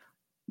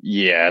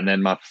 Yeah, and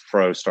then my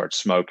fro starts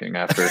smoking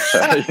after.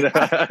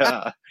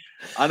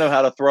 I know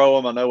how to throw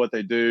them. I know what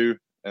they do,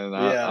 and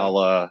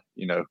I'll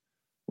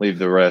leave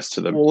the rest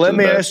to the. Well, let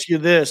me ask you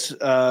this: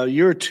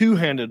 you're a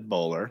 2-handed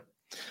bowler.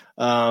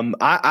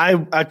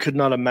 I could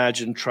not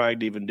imagine trying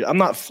to even do. I'm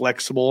not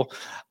flexible.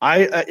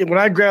 When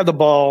I grab the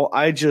ball,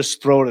 I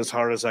just throw it as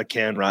hard as I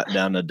can right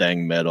down the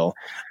dang middle.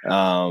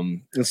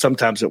 And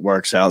sometimes it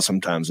works out,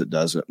 sometimes it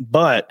doesn't.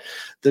 But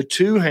the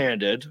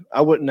 2-handed,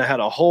 I wouldn't know how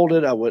to hold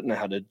it. I wouldn't know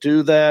how to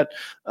do that.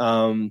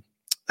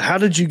 How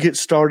did you get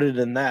started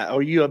in that?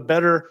 Are you a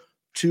better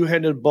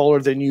 2-handed bowler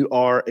than you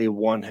are a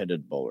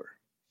 1-handed bowler?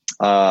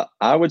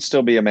 I would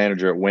still be a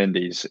manager at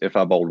Wendy's if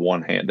I bowled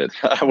one-handed.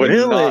 I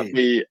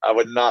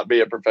would not be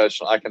a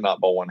professional. I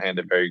cannot bowl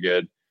one-handed very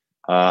good.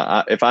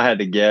 If I had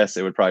to guess,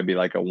 it would probably be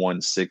like a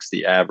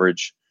 160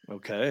 average.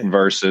 Okay.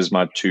 Versus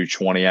my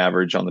 220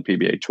 average on the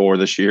PBA tour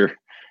this year.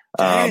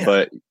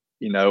 But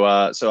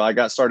so I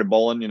got started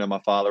bowling. My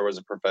father was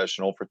a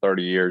professional for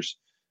 30 years.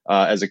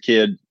 As a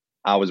kid,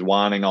 I was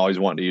whining, always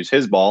wanting to use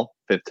his ball,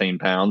 15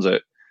 pounds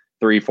at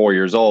 3-4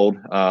 years old.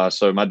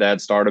 So my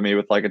dad started me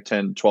with like a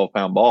 10, 12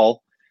 pound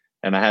ball,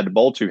 and I had to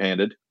bowl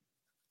 2-handed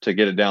to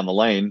get it down the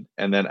lane.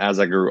 And then as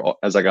I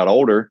got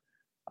older,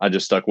 I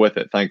just stuck with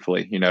it,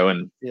 thankfully,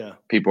 and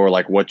people were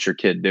like, what's your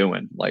kid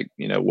doing? Like,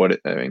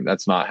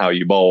 that's not how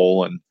you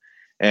bowl.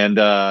 And kind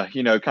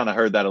of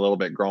heard that a little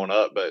bit growing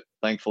up, but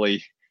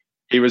thankfully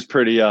he was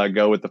pretty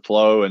go with the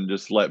flow and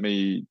just let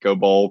me go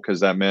bowl.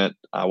 Cause that meant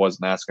I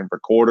wasn't asking for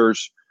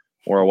quarters,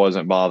 or I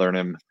wasn't bothering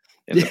him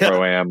in the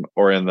pro-am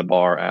or in the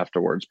bar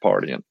afterwards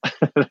partying.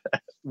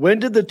 When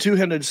did the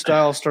 2-handed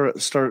style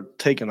start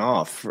taking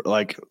off? As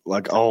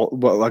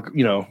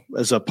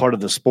a part of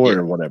the sport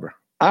or whatever?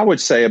 I would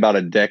say about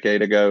a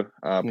decade ago,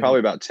 probably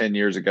about 10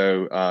 years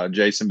ago.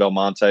 Jason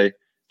Belmonte,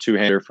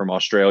 2-hander from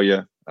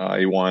Australia.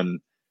 He won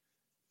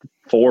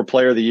 4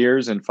 Player of the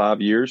Years in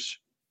 5 years.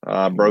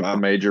 Broke the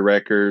major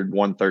record,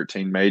 won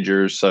 13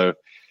 majors. So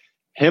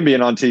him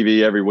being on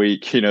TV every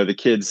week, the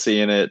kids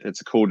seeing it, it's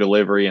a cool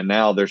delivery. And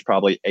now there's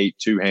probably 8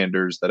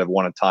 2-handers that have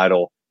won a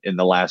title in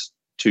the last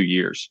 2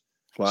 years.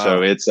 Wow.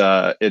 So it's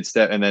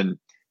and then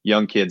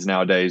young kids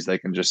nowadays, they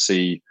can just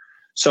see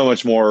so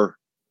much more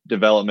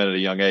development at a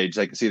young age.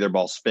 They can see their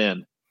ball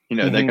spin. They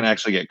can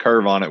actually get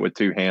curve on it with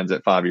 2 hands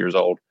at 5 years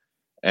old.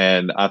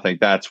 And I think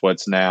that's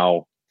what's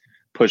now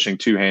pushing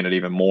 2-handed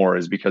even more,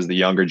 is because the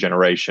younger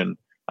generation.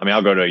 I mean,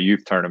 I'll go to a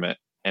youth tournament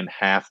and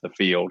half the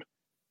field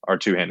are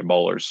 2-handed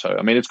bowlers. So,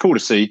 I mean, it's cool to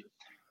see.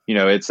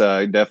 It's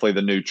definitely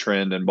the new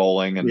trend in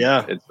bowling, and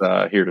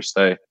it's here to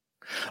stay.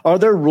 Are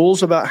there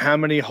rules about how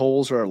many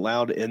holes are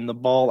allowed in the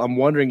ball? I'm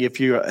wondering, if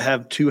you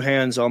have 2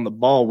 hands on the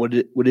ball, would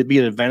it be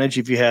an advantage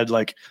if you had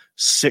like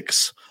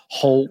 6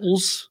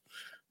 holes?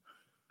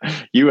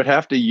 You would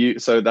have to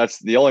use. So that's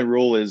the only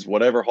rule, is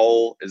whatever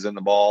hole is in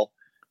the ball,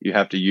 you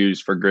have to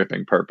use for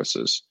gripping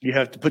purposes. You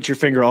have to put your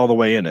finger all the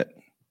way in it.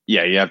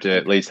 Yeah, you have to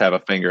at least have a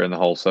finger in the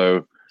hole.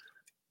 So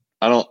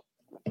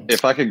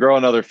if I could grow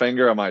another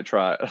finger, I might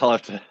try it. I'll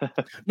have to.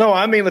 No,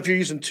 I mean, if you're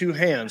using 2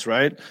 hands,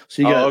 right?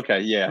 So you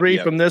got 3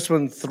 from this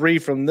one, 3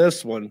 from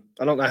this one.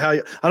 I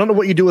don't know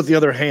what you do with the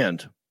other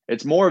hand.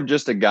 It's more of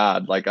just a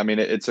guide. Like, I mean,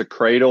 it's a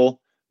cradle,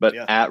 but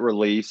at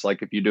release,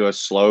 like if you do a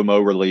slow-mo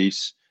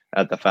release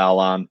at the foul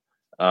line,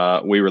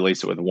 we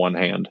release it with 1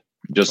 hand,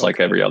 just like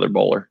every other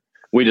bowler.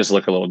 We just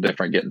look a little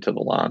different getting to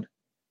the line.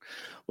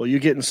 Well, you're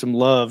getting some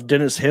love.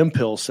 Dennis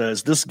Hempill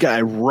says, this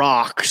guy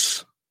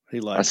rocks.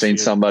 I seen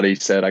somebody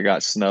said I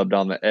got snubbed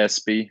on the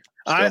ESPY.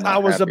 I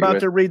was about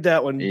to read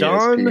that one. ESPN.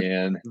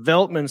 Don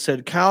Veltman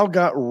said Kyle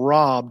got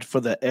robbed for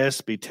the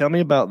ESPY. Tell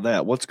me about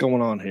that. What's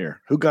going on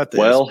here? Who got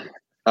the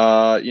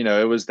ESPY?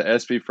 It was the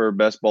ESPY for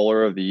Best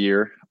Bowler of the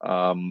Year.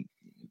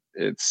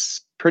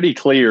 It's pretty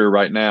clear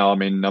right now. I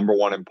mean, number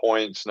 1 in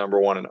points, number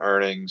 1 in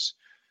earnings.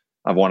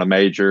 I've won a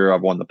major.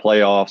 I've won the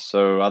playoffs.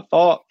 So I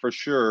thought for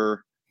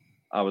sure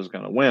I was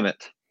going to win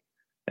it.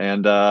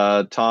 And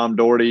Tom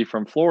Doherty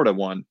from Florida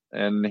won,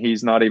 and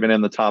he's not even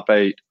in the top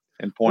 8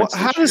 in points.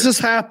 Well, how does this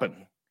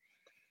happen?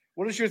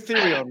 What is your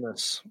theory on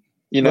this?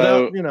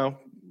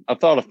 I've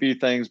thought a few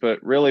things,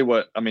 but really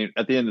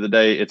at the end of the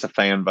day, it's a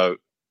fan vote.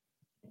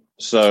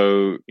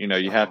 So,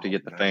 you have to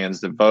get the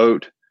fans to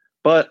vote.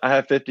 But I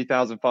have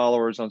 50,000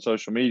 followers on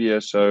social media,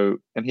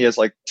 and he has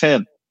like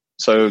 10.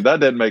 So that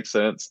didn't make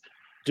sense.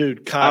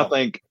 Dude, Kyle.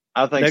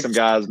 I think some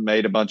guys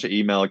made a bunch of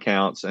email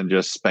accounts and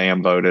just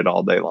spam voted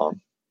all day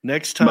long.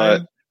 Next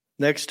time.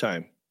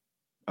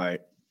 All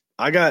right.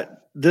 I got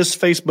this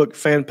Facebook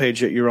fan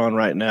page that you're on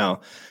right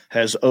now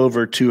has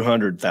over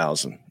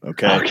 200,000.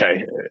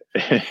 Okay.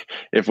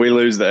 If we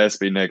lose the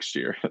SB next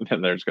year,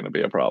 then there's going to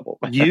be a problem.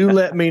 You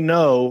let me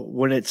know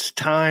when it's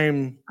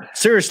time.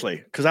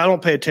 Seriously, because I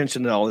don't pay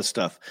attention to all this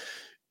stuff.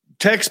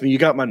 Text me. You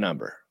got my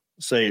number.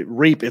 Say,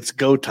 Reap, it's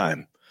go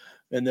time.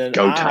 And then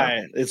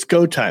it's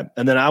go time.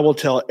 And then I will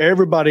tell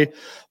everybody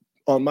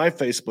on my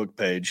Facebook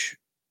page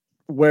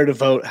where to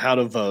vote, how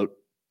to vote.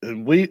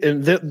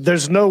 And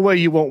there's no way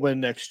you won't win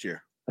next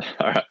year.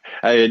 All right.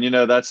 Hey,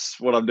 and that's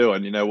what I'm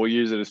doing. We'll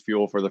use it as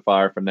fuel for the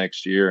fire for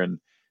next year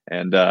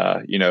and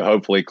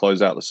hopefully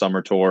close out the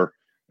summer tour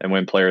and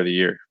win player of the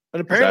year.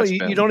 And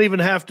apparently you don't even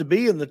have to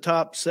be in the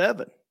top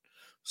 7.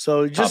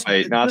 So just top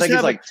 8. No, I think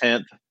it's like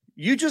 10th.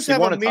 You just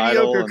have a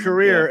mediocre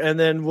career and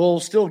then we'll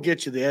still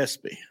get you the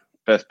SB.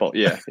 Best ball.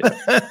 Yeah.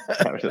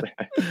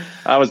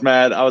 I was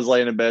mad. I was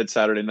laying in bed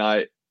Saturday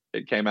night.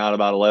 It came out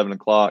about 11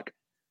 o'clock.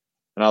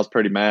 And I was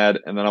pretty mad.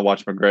 And then I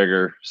watched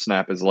McGregor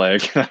snap his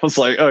leg. And I was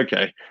like,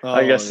 okay,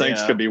 I guess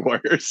things could be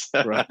worse.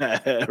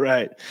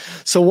 Right.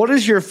 So what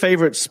is your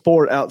favorite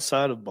sport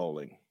outside of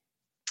bowling?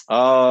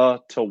 To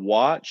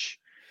watch?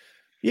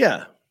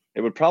 Yeah.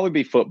 It would probably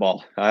be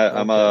football.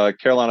 I'm a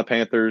Carolina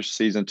Panthers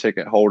season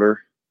ticket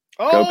holder.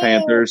 Go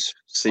Panthers.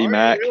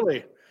 C-Mac.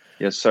 Really?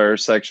 Yes, sir.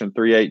 Section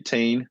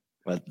 318.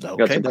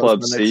 Got some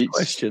club seats.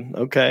 Question.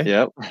 Okay.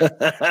 Yep.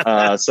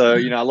 So,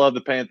 I love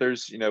the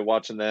Panthers,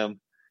 watching them.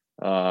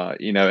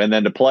 And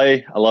then to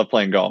play, I love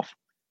playing golf.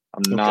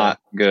 I'm not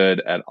good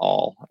at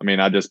all. I mean,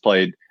 I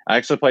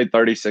actually played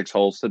 36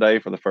 holes today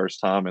for the first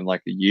time in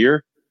like a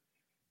year.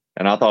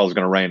 And I thought it was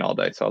going to rain all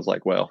day. So I was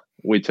like, well,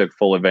 we took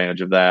full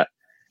advantage of that.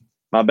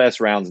 My best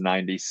round's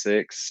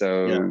 96.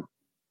 So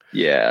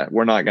yeah,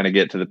 we're not going to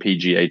get to the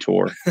PGA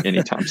Tour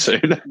anytime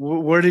soon.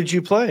 Where did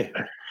you play?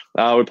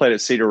 We played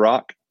at Cedar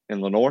Rock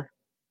in Lenore.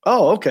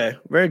 Oh, okay.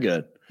 Very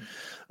good.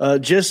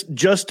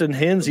 Justin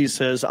Hensey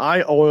says,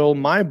 I oil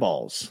my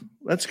balls.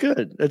 That's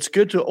good. It's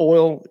good to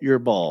oil your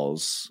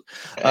balls.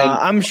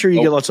 I'm sure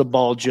you get lots of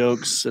ball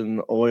jokes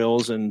and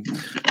oils and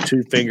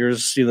 2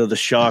 fingers, the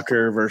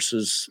shocker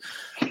versus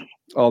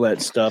all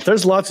that stuff.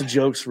 There's lots of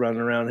jokes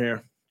running around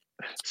here.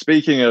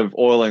 Speaking of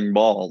oiling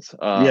balls,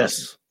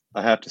 yes,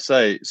 I have to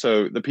say,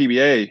 so the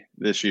PBA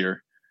this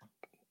year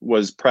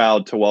was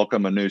proud to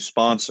welcome a new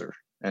sponsor,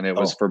 and it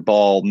was for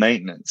ball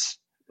maintenance.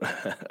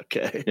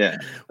 Okay. Yeah.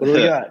 What do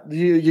we got?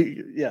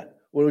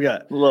 What do we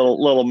got?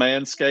 Little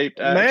Manscaped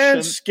action.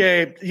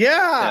 Manscaped.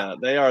 Yeah.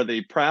 They are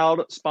the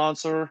proud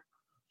sponsor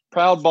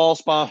from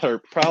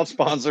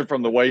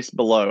the waist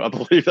below. I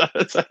believe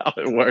that's how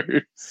it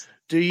works.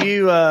 Do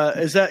you,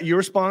 is that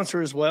your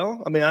sponsor as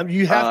well? I mean,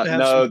 you have to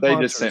have some sponsors, they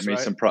just sent me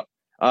some,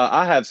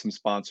 I have some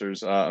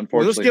sponsors, unfortunately.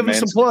 Well, let's give them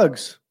some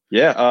plugs.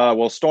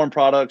 Yeah. Storm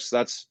Products,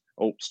 that's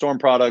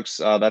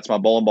my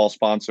bowling ball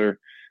sponsor.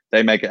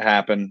 They make it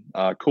happen.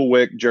 Cool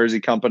Wick Jersey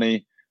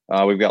Company.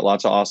 We've got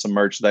lots of awesome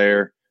merch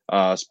there.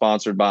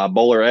 Sponsored by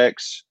Bowler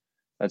X.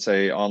 That's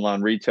a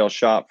online retail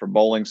shop for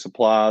bowling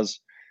supplies.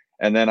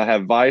 And then I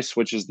have Vice,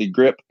 which is the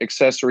grip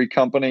accessory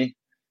company.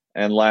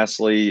 And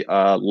lastly,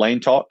 Lane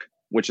Talk,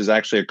 which is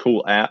actually a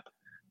cool app.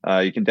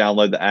 You can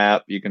download the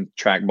app. You can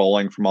track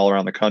bowling from all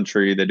around the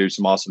country. They do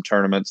some awesome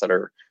tournaments that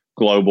are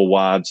global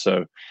wide.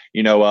 So,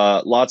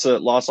 lots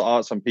of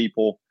awesome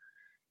people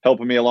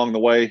helping me along the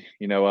way.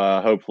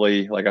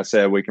 Hopefully, like I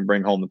said, we can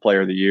bring home the player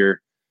of the year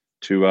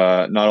to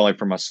not only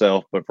for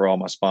myself, but for all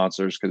my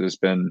sponsors, because it's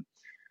been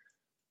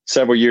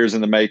several years in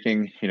the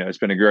making. It's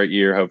been a great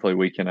year. Hopefully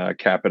we can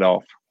cap it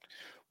off.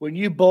 When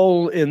you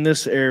bowl in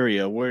this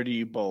area, where do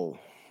you bowl?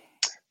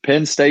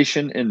 Penn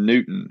Station in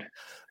Newton.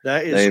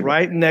 That is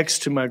right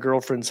next to my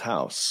girlfriend's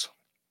house.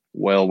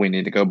 Well, we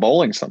need to go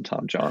bowling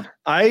sometime, John.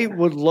 I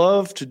would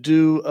love to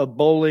do a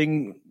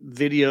bowling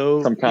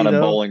video. Some kind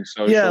of bowling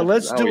social. Yeah,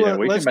 let's do it.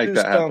 We can make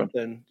that something.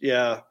 Happen.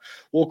 Yeah,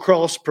 we'll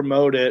cross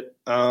promote it.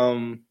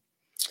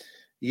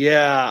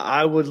 Yeah,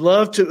 I would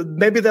love to.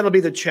 Maybe that'll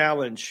be the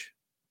challenge.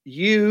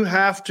 You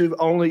have to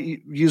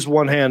only use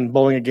one hand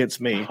bowling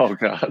against me. Oh,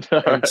 God.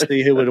 And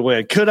see who would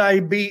win. Could I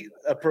beat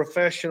a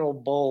professional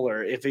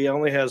bowler if he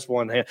only has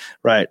one hand?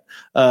 Right.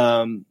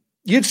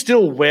 You'd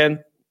still win.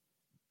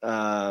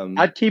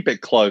 I'd keep it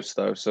close,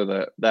 though,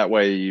 so that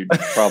way you'd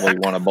probably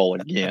want to bowl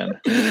again.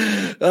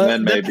 And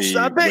then maybe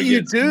I bet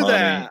you do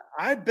that.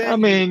 I bet. I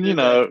mean,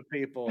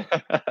 people.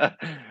 The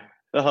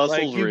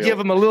hustle's you real. Give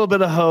them a little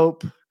bit of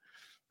hope,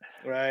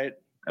 right?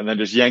 And then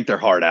just yank their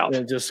heart out.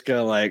 And just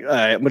go like, all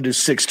right, I'm going to do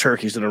 6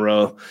 turkeys in a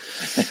row.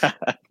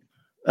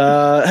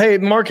 Hey,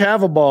 Mark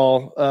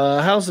Havelball,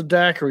 how's the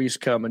daiquiris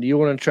coming? Do you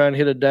want to try and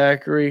hit a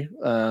daiquiri?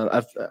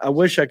 I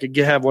wish I could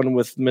have one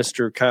with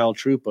Mr. Kyle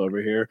Troup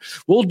over here.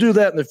 We'll do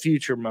that in the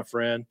future, my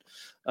friend.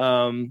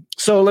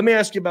 So let me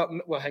ask you about.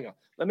 Well, hang on.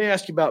 Let me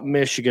ask you about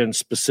Michigan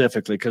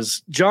specifically,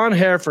 because John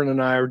Heffron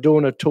and I are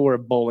doing a tour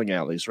of bowling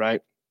alleys,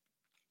 right?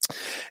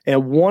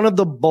 And one of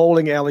the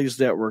bowling alleys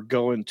that we're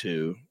going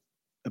to,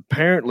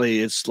 apparently,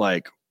 it's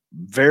like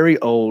very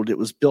old. It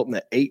was built in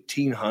the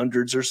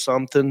 1800s or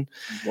something.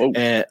 Whoa.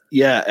 And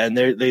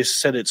they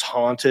said it's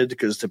haunted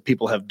because the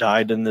people have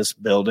died in this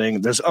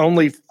building. There's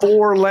only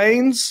 4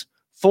 lanes,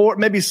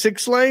 maybe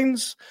 6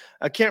 lanes.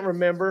 I can't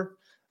remember.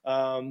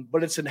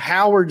 But it's in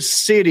Howard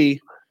City,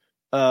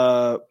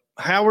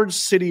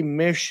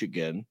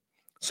 Michigan.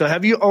 So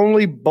have you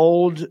only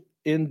bowled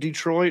in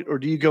Detroit, or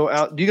do you go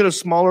out? Do you go to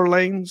smaller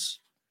lanes?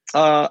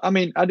 I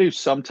mean, I do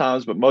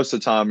sometimes, but most of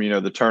the time,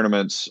 the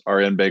tournaments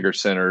are in bigger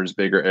centers,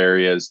 bigger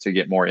areas to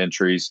get more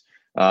entries.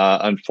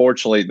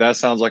 Unfortunately, that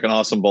sounds like an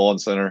awesome bowling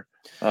center.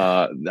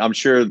 I'm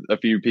sure a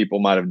few people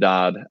might have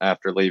died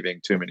after leaving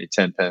too many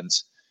 10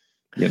 pins,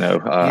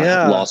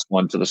 lost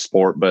one to the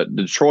sport. But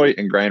Detroit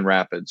and Grand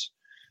Rapids,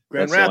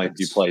 that's the only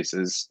few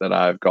places that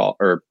I've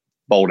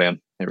bowled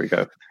in. Here we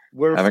go.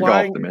 I haven't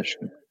golfed to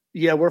Michigan.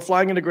 Yeah, we're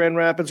flying into Grand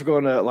Rapids.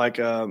 We're going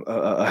to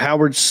a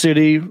Howard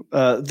City.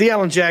 The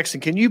Alan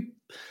Jackson, can you,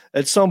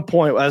 at some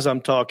point as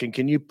I'm talking,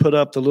 can you put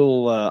up the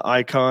little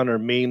icon or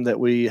meme that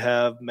we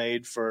have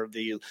made for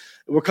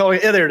we're calling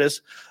it, there it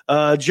is,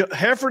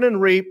 Heffron and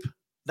Reap,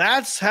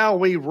 That's How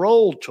We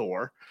Roll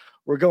tour.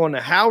 We're going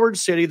to Howard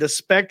City, the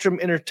Spectrum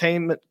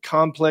Entertainment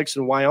Complex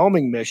in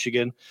Wyoming,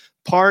 Michigan,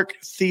 Park,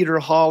 Theater,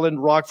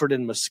 Holland, Rockford,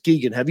 and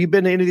Muskegon. Have you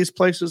been to any of these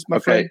places, my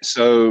friend?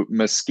 So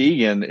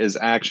Muskegon is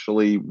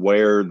actually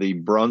where the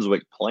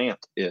Brunswick plant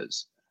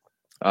is.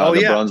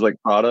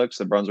 Brunswick products,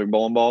 the Brunswick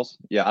bowling balls.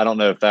 Yeah, I don't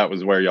know if that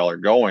was where y'all are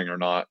going or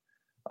not.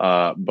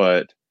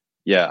 But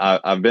yeah,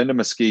 I've been to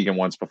Muskegon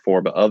once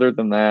before. But other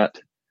than that,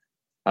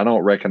 I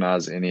don't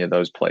recognize any of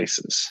those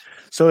places.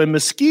 So in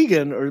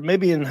Muskegon, or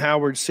maybe in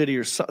Howard City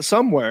or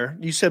somewhere,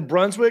 you said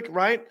Brunswick,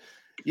 right?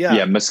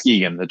 Yeah,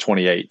 Muskegon, the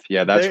 28th.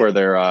 Yeah, that's where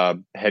their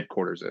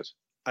headquarters is.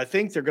 I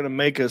think they're going to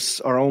make us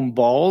our own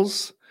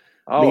balls.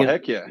 Oh,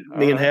 heck yeah.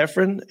 Me and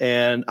Heffron.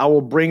 And I will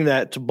bring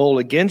that to bowl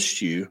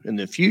against you in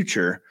the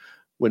future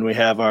when we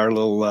have our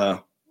little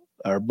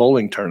our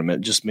bowling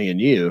tournament, just me and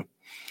you.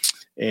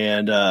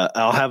 And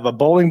I'll have a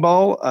bowling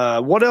ball.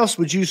 What else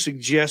would you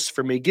suggest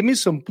for me? Give me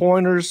some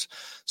pointers,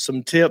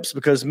 some tips,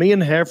 because me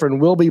and Heffron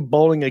will be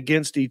bowling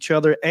against each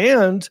other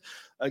and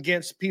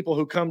against people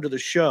who come to the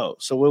show.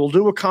 So we'll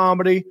do a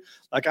comedy.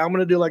 Like I'm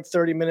going to do like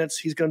 30 minutes.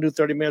 He's going to do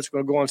 30 minutes. We're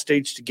going to go on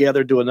stage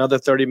together, do another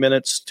 30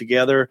 minutes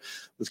together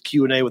with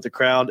Q&A with the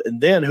crowd.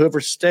 And then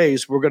whoever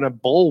stays, we're going to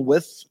bowl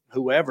with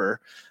whoever.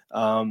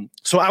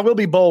 So I will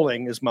be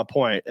bowling is my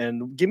point.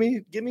 And give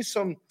me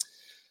some,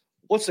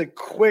 what's a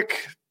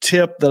quick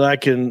tip that I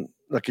can,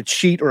 like a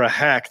cheat or a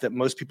hack that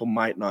most people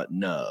might not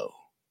know?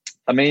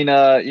 I mean,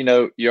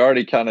 you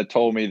already kind of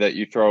told me that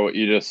you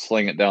just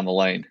sling it down the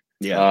lane.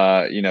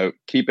 Yeah.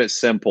 Keep it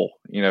simple,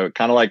 kind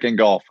of like in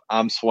golf.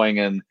 I'm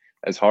swinging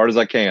as hard as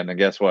I can. And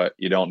guess what?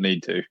 You don't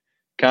need to.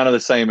 Kind of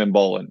the same in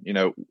bowling,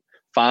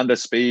 find a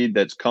speed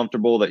that's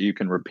comfortable that you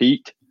can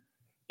repeat,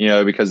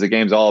 because the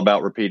game's all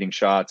about repeating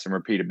shots and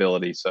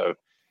repeatability. So,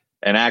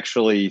 and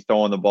actually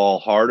throwing the ball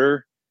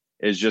harder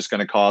is just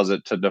going to cause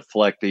it to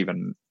deflect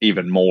even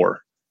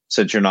more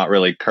since you're not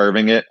really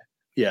curving it.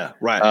 Yeah.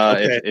 Right.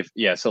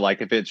 Okay. So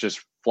like if it's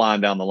just flying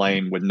down the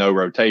lane with no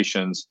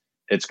rotations,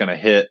 it's going to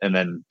hit and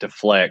then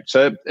deflect.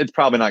 So it's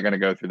probably not going to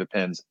go through the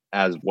pins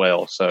as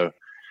well. So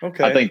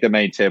I think the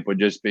main tip would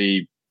just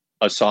be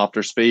a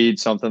softer speed,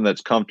 something that's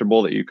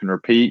comfortable that you can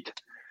repeat.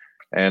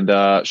 And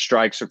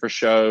strikes are for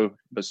show,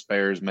 but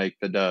spares make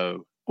the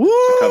dough.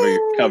 So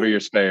cover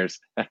your spares.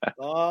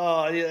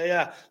 Oh,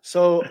 yeah.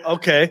 So,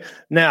 okay.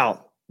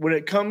 Now, when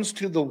it comes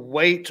to the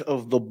weight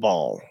of the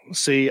ball,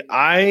 see,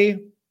 I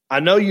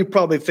know you're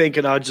probably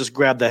thinking I'll just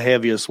grab the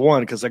heaviest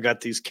one because I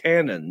got these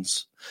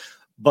cannons,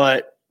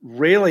 but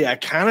really, I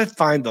kind of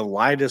find the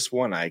lightest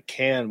one I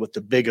can with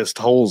the biggest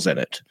holes in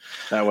it.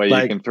 That way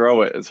you can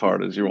throw it as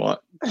hard as you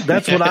want.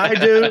 That's what I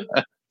do,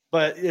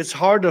 but it's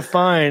hard to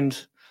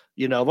find,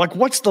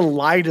 what's the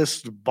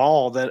lightest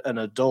ball that an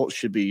adult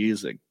should be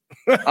using?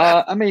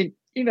 I mean,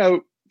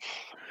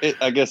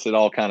 I guess it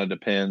all kind of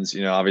depends.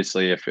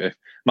 Obviously, if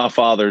my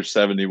father's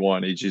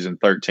 71, he's using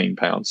 13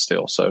 pounds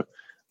still. So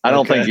I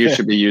don't think you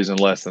should be using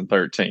less than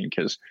 13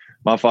 because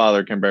my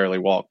father can barely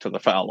walk to the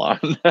foul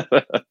line.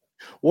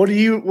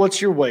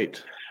 What's your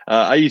weight?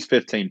 I use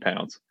 15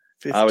 pounds.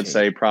 15. I would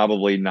say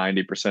probably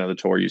 90% of the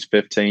tour use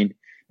 15,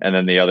 and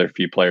then the other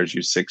few players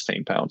use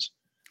 16 pounds.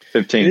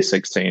 15,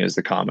 16 is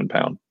the common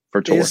pound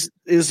for tour.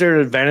 Is there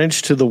an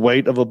advantage to the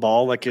weight of a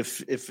ball? Like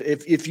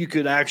if you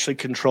could actually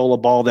control a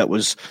ball that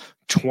was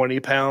 20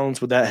 pounds,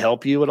 would that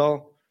help you at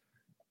all?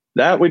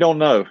 That we don't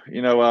know.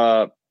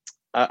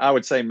 I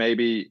would say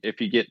maybe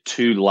if you get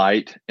too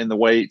light in the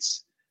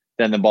weights,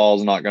 then the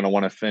ball's not going to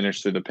want to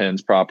finish through the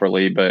pins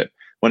properly. But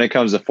when it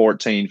comes to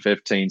 14,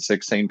 15,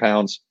 16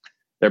 pounds,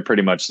 they're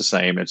pretty much the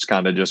same. It's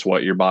kind of just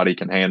what your body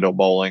can handle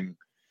bowling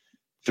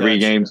 3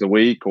 games a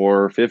week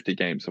or 50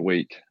 games a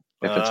week,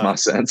 if it's my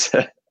sense.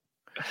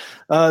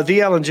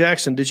 The Alan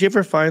Jackson, did you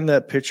ever find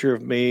that picture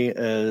of me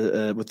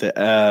with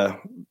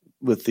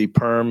the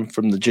perm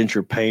from the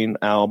Ginger Payne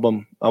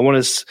album? I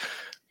want to.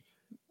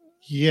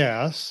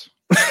 Yes.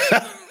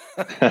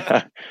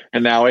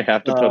 And now we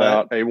have to put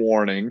out a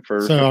warning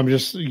for. So I'm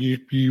just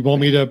you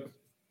want me to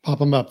pop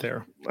them up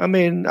there? I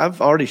mean,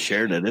 I've already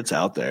shared it. It's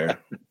out there.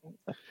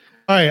 All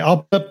right,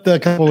 I'll put up the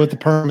couple with the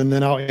perm, and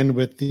then I'll end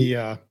with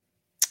the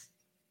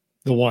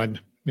one.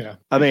 Yeah.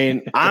 I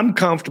mean, I'm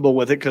comfortable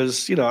with it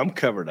because I'm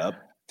covered up.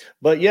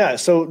 But yeah,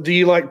 so do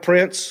you like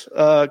Prince,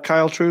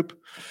 Kyle Troup?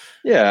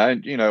 Yeah, I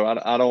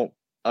don't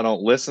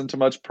listen to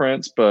much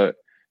Prince, but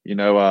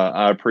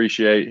I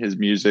appreciate his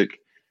music.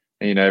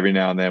 And, every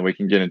now and then we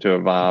can get into a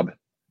vibe.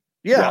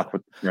 Yeah, rock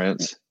with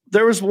Prince.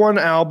 There was one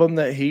album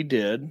that he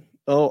did.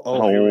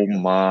 Oh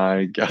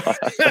my God.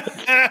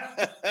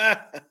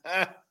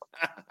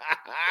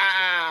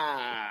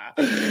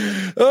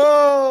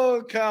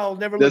 Oh, Kyle,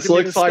 never look at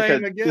me the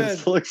same again.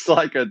 This looks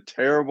like a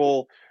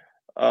terrible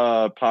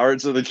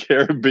Pirates of the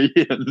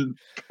Caribbean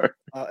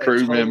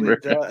crew member.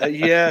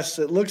 Yes,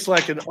 it looks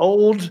like an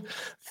old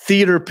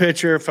theater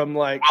picture from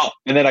and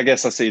then I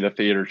guess I see the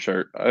theater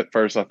shirt. At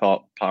first I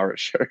thought pirate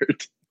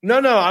shirt. No,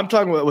 I'm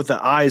talking about with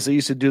the eyes. They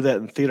used to do that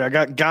in theater. I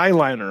got guy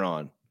liner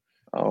on.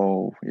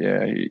 Oh,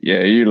 yeah,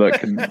 you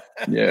look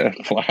yeah,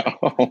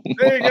 wow.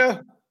 There you go.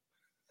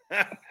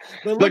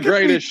 The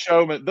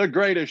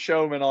greatest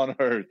showman on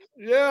earth.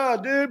 Yeah,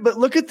 dude, but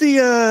look at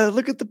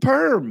the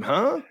perm,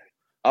 huh?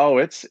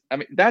 Oh,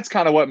 that's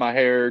kind of what my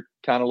hair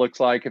kind of looks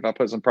like if I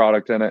put some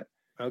product in it.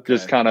 Okay.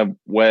 Just kind of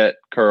wet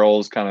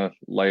curls kind of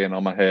laying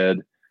on my head.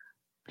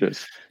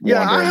 Just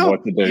wondering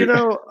what to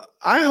do.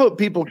 I hope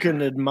people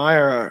can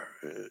admire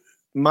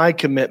my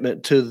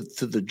commitment to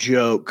the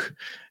joke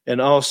and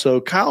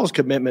also Kyle's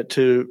commitment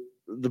to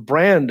the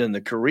brand and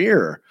the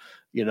career,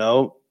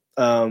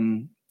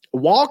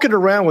 walking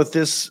around with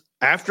this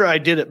after I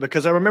did it,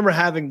 because I remember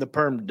having the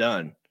perm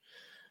done.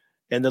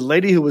 And the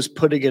lady who was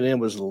putting it in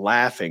was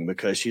laughing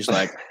because she's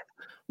like,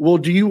 well,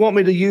 do you want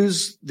me to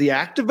use the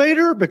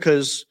activator?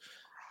 Because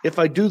if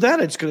I do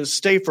that, it's going to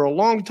stay for a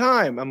long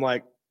time. I'm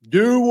like,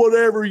 do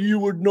whatever you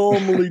would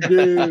normally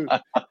do. Okay.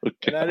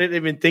 And I didn't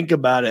even think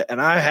about it.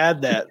 And I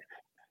had that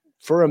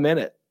for a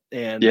minute.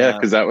 And yeah,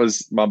 because that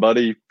was my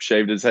buddy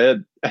shaved his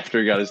head after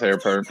he got his hair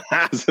perm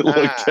because it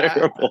looked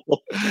terrible.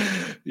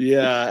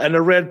 Yeah, and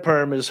the red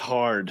perm is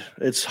hard.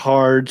 It's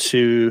hard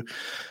to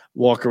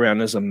walk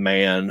around as a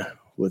man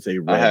with a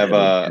red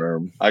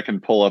perm. I can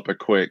pull up a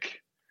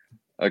quick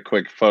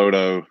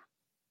photo.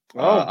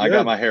 I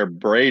got my hair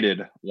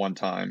braided one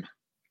time.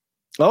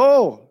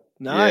 Oh,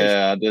 nice.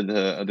 Yeah, I did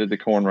the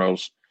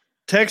cornrows.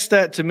 Text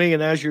that to me,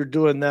 and as you're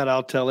doing that,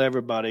 I'll tell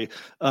everybody.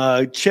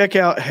 Check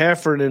out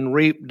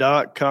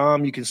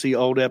heffernandreap.com. You can see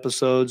old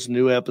episodes,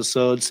 new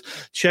episodes.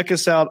 Check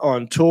us out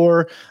on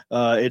tour.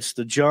 It's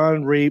the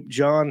John Reap,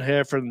 John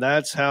Heffern,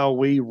 That's How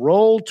We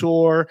Roll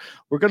tour.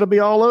 We're going to be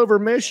all over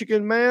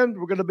Michigan, man.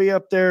 We're going to be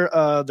up there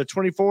the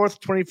 24th,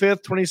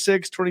 25th,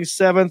 26th,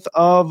 27th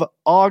of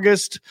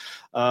August.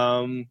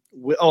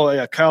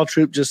 Kyle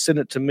Troup just sent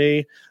it to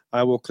me.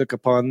 I will click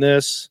upon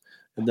this,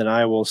 and then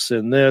I will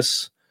send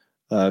this.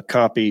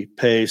 Copy,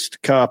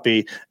 paste,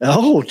 copy.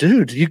 Oh,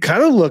 dude, you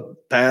kind of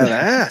look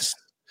badass.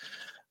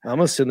 I'm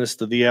going to send this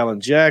to the Alan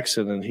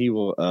Jackson, and he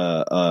will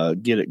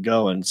get it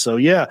going. So,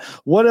 yeah,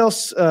 what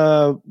else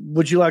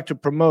would you like to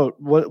promote?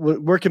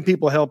 Where can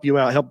people help you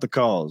out, help the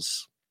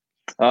cause?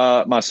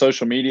 My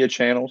social media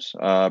channels,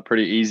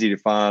 pretty easy to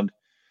find.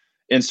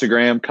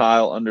 Instagram,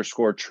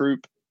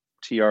 Kyle_Troup,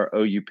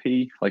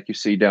 TROUP, like you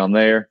see down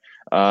there.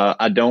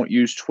 I don't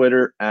use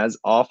Twitter as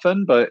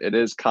often, but it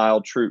is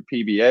Kyle Troup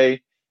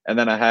PBA. And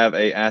then I have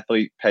a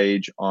athlete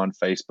page on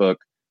Facebook,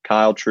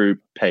 Kyle Troup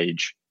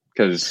page,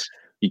 because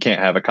you can't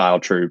have a Kyle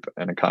Troup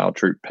and a Kyle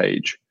Troup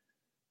page.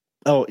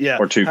 Oh, yeah.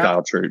 Or two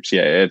Kyle Troups.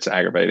 Yeah, it's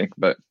aggravating,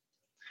 but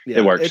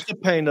it works. It's a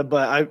pain,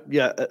 but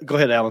go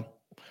ahead, Alan.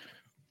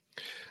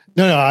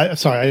 No,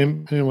 sorry, I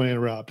didn't want to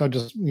interrupt. I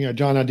just,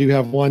 John, I do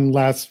have one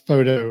last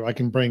photo I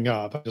can bring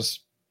up. I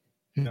just,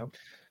 yeah,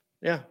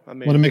 I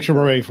want to make sure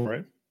we're ready for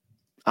it.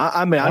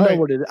 I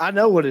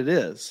know what it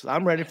is.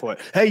 I'm ready for it.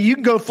 Hey, you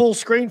can go full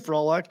screen for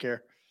all I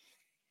care.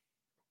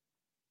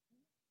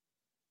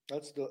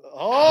 That's the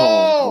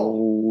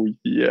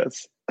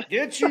yes.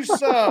 Get you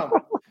some.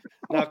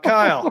 Now,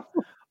 Kyle,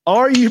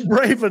 are you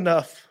brave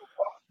enough?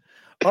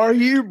 Are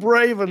you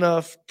brave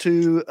enough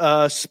to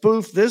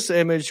spoof this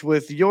image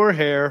with your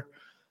hair?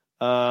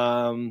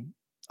 You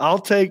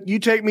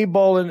take me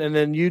bowling, and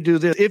then you do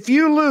this. If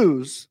you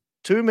lose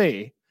to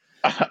me,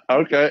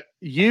 okay,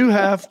 you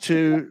have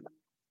to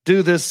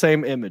do this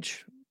same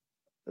image.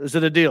 Is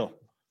it a deal?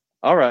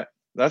 All right.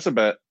 That's a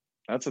bet.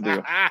 That's a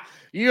deal.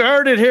 You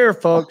heard it here,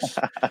 folks.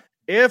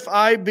 If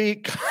I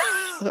beat...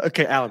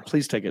 Okay, Alan,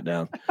 please take it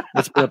down.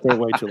 It's been up there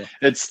way too long.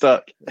 It's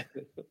stuck.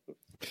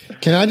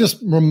 Can I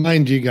just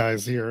remind you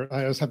guys here?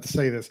 I just have to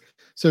say this.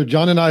 So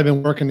John and I have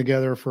been working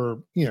together for,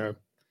 year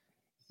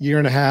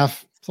and a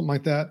half, something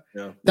like that.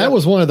 Yeah. That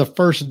was one of the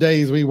first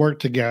days we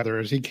worked together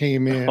as he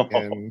came in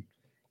and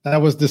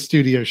that was the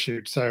studio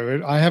shoot.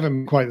 So I haven't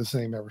been quite the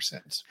same ever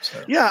since.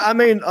 So. Yeah. I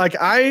mean, like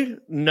I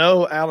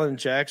know Alan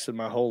Jackson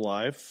my whole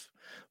life,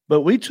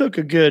 but we took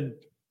a good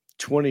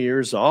 20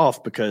 years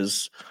off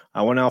because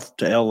I went off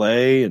to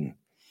LA and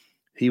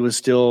he was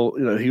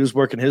still, he was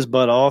working his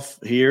butt off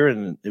here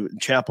in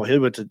Chapel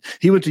Hill.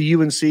 He went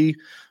to UNC.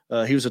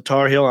 He was a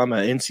Tar Heel. I'm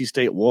an NC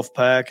State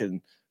Wolfpack.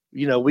 And,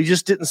 we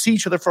just didn't see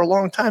each other for a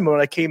long time. But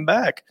when I came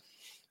back,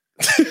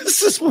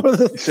 this is one of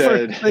the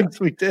first things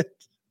we did.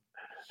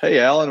 Hey,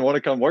 Alan, want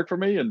to come work for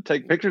me and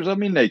take pictures of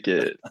me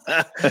naked?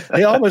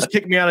 He almost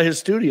kicked me out of his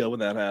studio when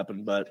that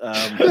happened. But,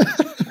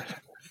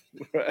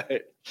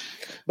 right.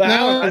 But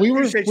no, Alan,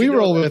 we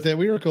rolled with it.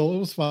 We were cool. It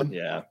was fun.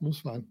 Yeah. It was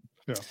fun.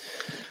 Yeah.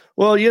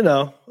 Well,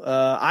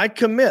 I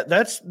commit.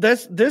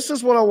 This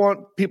is what I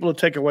want people to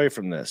take away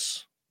from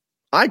this.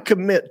 I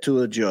commit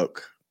to a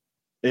joke.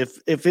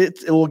 If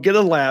it will get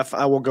a laugh,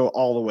 I will go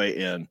all the way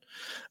in.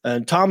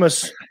 And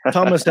Thomas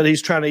said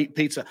he's trying to eat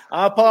pizza.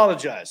 I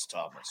apologize,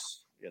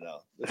 Thomas.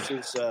 This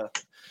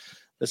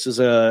is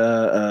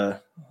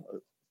a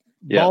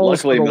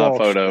luckily my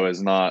photo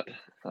is not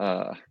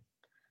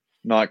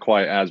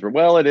quite as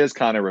well. It is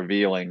kind of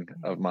revealing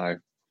of my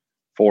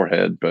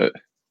forehead, but.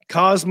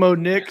 Cosmo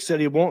Nick said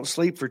he won't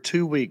sleep for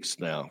 2 weeks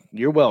now.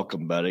 You're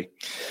welcome, buddy.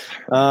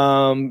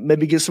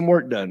 Maybe get some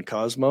work done,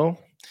 Cosmo.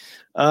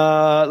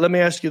 Let me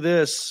ask you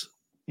this.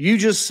 You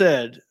just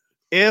said,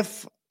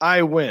 if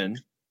I win,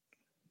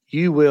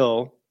 you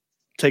will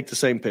take the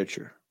same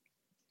picture.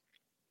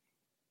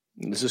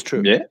 This is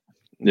true. Yeah.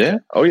 Yeah.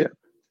 Oh, yeah.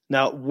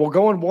 Now, we're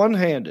going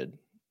one-handed.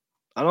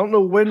 I don't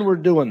know when we're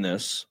doing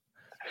this.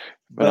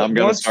 But I'm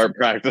going to start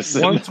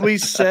practicing. Once we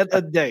set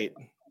a date.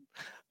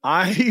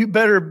 You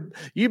better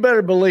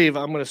believe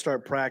I'm going to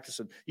start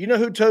practicing. You know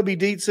who Toby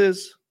Dietz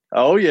is?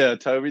 Oh yeah,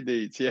 Toby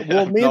Dietz. Yeah.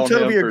 Well, me and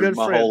Toby are good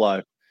my friends. Whole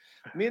life.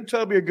 Me and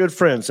Toby are good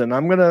friends, and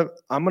I'm gonna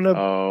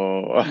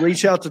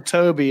reach out to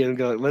Toby and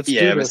go, let's do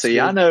this. Yeah, but see,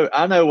 dude.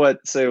 I know what.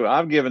 So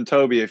I've given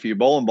Toby a few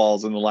bowling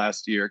balls in the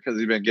last year because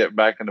he's been getting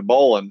back into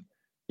bowling.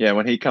 Yeah,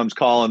 when he comes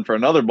calling for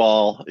another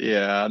ball,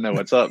 yeah, I know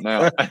what's up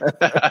now.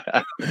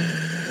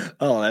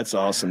 Oh, that's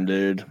awesome,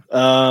 dude.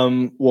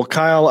 Well,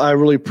 Kyle, I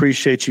really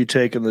appreciate you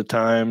taking the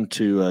time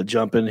to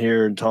jump in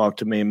here and talk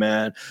to me,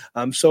 man.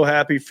 I'm so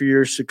happy for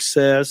your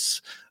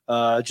success.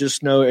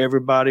 Just know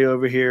everybody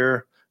over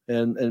here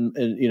and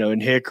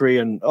in Hickory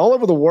and all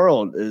over the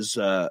world is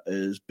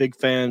big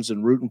fans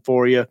and rooting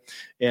for you.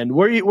 And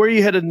where are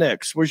you headed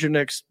next? Where's your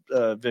next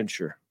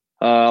venture?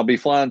 I'll be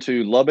flying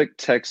to Lubbock,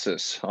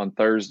 Texas on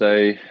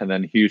Thursday, and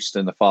then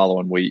Houston the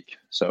following week.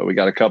 So we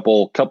got a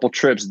couple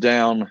trips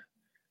down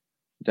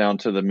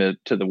to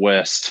the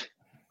west,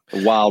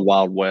 the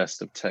wild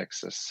west of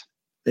Texas.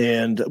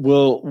 And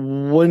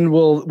when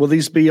will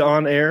these be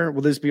on air?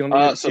 Will this be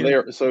on?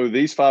 So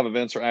these 5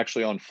 events are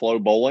actually on Flow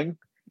Bowling,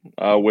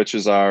 which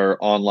is our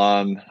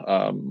online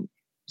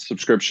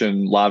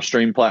subscription live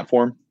stream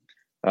platform.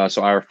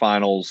 So our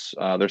finals,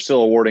 they're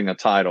still awarding a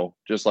title,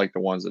 just like the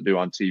ones that do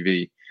on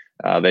TV.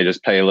 They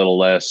just pay a little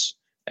less,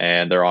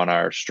 and they're on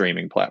our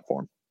streaming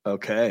platform.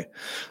 Okay.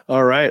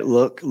 All right.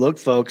 Look,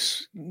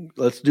 folks,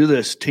 let's do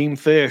this. Team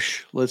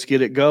Fish. Let's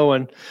get it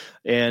going.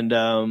 And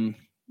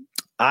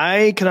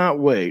I cannot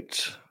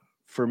wait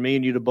for me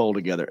and you to bowl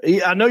together.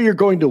 I know you're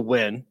going to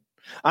win.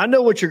 I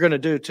know what you're going to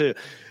do, too.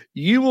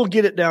 You will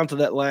get it down to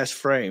that last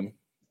frame.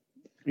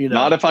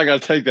 Not if I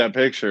got to take that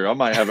picture. I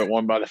might have it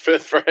won by the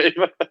 5th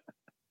frame.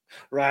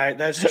 Right,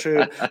 that's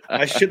true.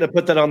 I shouldn't have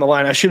put that on the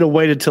line. I should have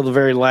waited till the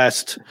very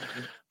last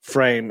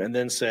frame and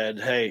then said,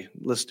 "Hey,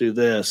 let's do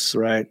this."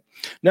 Right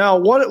now,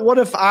 what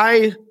if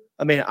I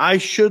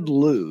should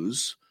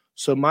lose,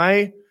 so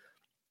my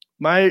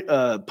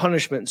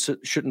punishment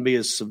shouldn't be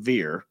as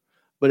severe.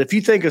 But if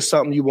you think of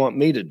something you want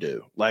me to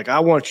do, like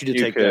I want you to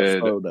take that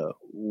photo,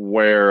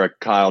 wear a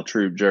Kyle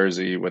Troup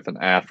jersey with an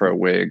afro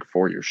wig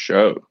for your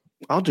show.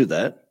 I'll do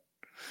that.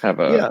 Have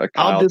a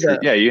Kyle I'll do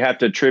Troup. that. Yeah, you have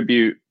to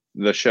tribute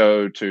the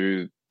show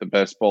to the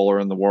best bowler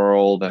in the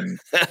world, and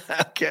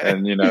okay.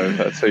 And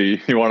that's who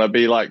you want to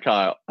be, like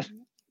Kyle.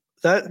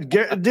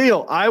 That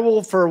deal. I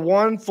will, for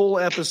one full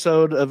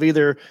episode of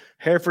either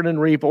Hereford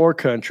and Reap or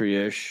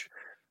Country-ish.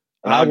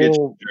 I'll get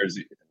you a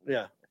jersey.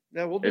 Yeah,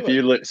 we'll do it.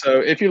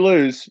 If you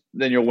lose,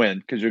 then you'll win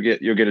because you'll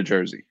get a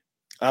jersey.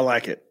 I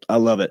like it. I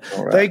love it.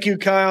 Right. Thank you,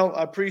 Kyle.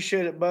 I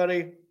appreciate it,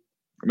 buddy.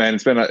 Man,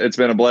 it's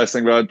been a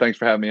blessing, bud. Thanks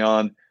for having me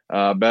on.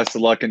 Best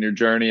of luck in your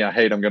journey. I'm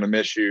going to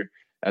miss you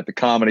at the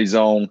Comedy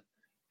Zone.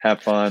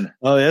 Have fun.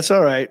 Oh, that's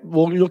all right.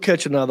 Well, you'll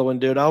catch another one,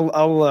 dude.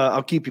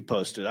 I'll keep you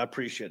posted. I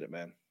appreciate it,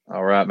 man.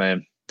 All right,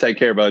 man. Take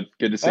care, bud.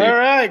 Good to see you. All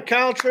right,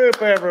 Kyle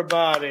Troup,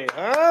 everybody.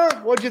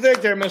 Huh? What'd you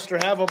think there,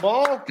 Mr. Have a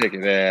Ball? Pick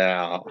it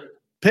out.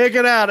 Pick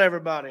it out,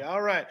 everybody.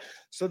 All right.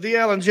 So the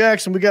Alan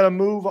Jackson, we got to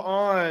move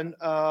on.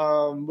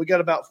 We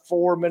got about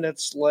 4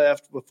 minutes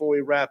left before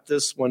we wrap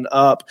this one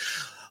up.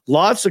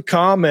 Lots of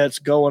comments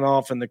going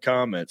off in the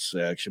comments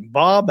section.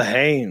 Bob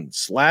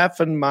Haynes,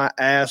 laughing my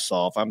ass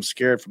off. I'm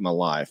scared for my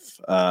life.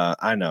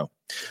 I know.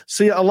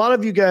 See, a lot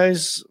of you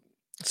guys,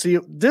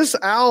 this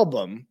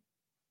album,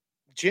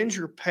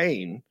 Ginger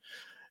Pain,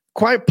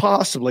 quite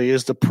possibly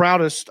is the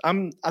proudest.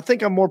 I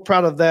think I'm more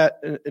proud of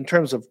that in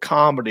terms of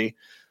comedy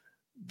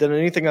than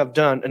anything I've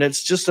done. And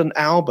it's just an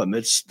album.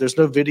 There's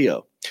no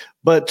video.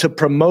 But to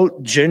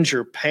promote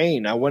Ginger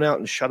Pain, I went out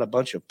and shot a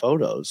bunch of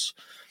photos.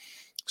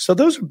 So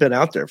those have been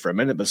out there for a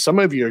minute, but some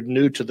of you are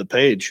new to the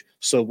page.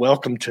 So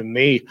welcome to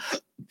me.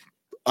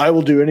 I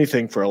will do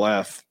anything for a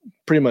laugh,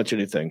 pretty much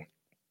anything.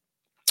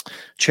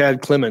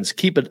 Chad Clemens,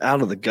 keep it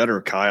out of the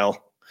gutter,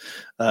 Kyle.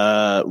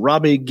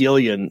 Robbie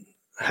Gillian,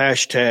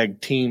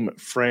 hashtag team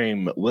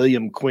frame.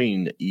 William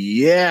Queen,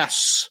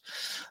 yes.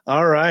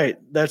 All right,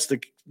 that's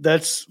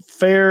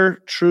fair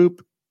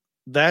Troup.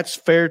 That's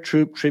fair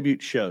Troup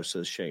tribute show,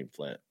 says Shane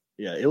Flint.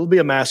 Yeah, it'll be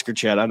a massacre,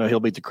 Chad. I know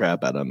he'll beat the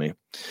crap out of me.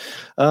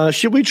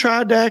 Should we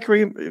try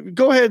daiquiri?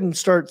 Go ahead and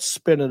start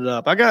spinning it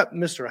up. I got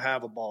Mr.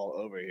 Have-a-Ball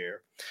over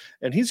here,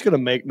 and he's going to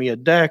make me a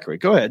daiquiri.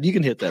 Go ahead. You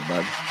can hit that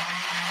button.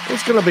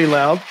 It's going to be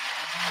loud,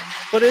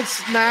 but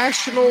it's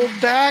National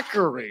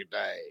Daiquiri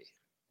Day.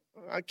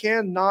 I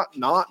cannot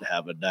not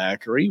have a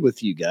daiquiri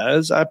with you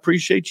guys. I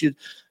appreciate you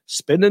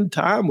spending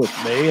time with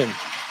me, and,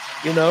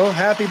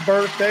 happy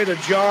birthday to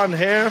John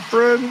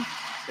Heffron.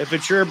 If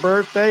it's your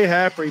birthday,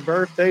 happy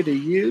birthday to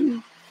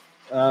you.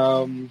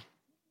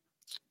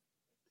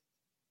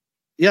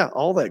 Yeah,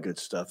 all that good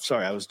stuff.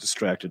 Sorry, I was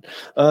distracted.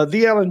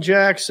 The Alan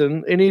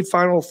Jackson, any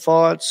final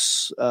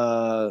thoughts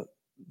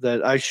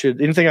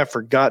anything I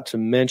forgot to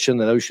mention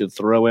that I should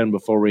throw in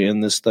before we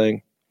end this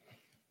thing?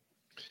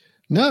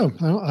 No,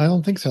 I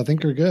don't think so. I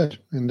think you're good.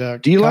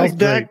 And do you like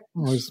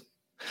daiquiris?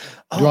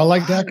 Do I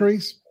like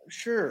daiquiris?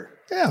 Sure.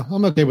 Yeah,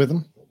 I'm okay with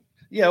them.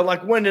 Yeah,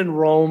 like when in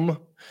Rome.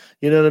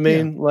 You know what I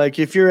mean? Yeah. Like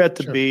if you're at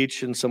the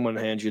beach and someone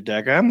hands you a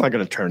daiquiri, I'm not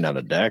going to turn down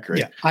a daiquiri.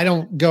 Yeah, I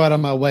don't go out of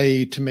my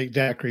way to make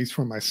daiquiris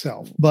for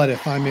myself. But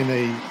if I'm in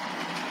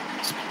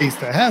a space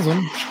that has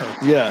them, sure.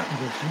 Yeah.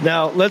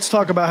 Now, let's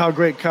talk about how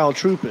great Kyle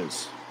Troup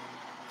is.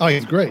 Oh,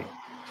 he's great.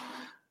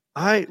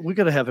 We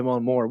got to have him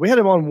on more. We had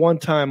him on one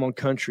time on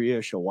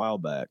Country-ish a while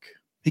back.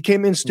 He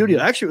came in studio.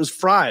 Mm-hmm. Actually, it was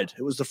Fried.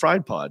 It was the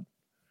Fried Pod.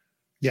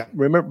 Yeah.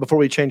 Remember before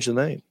we changed the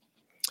name?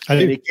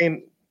 He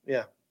came,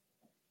 yeah.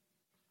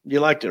 You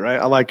liked it, right?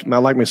 I like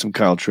me some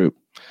Kyle Troup.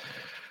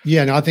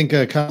 Yeah, no, I think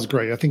Kyle's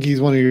great. I think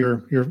he's one of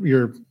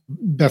your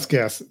best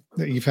guests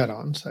that you've had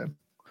on. So,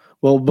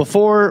 well,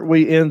 before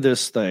we end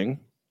this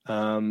thing,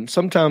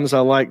 sometimes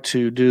I like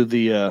to do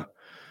the,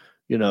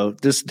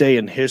 this day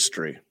in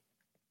history.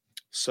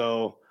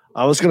 So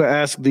I was going to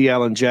ask the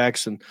Alan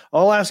Jackson.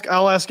 I'll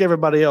ask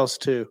everybody else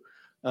too.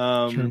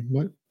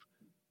 Sure.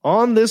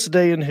 On this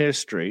day in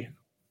history,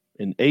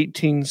 in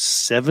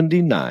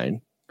 1879,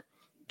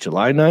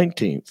 July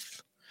 19th.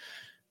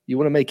 You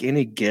want to make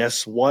any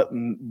guess what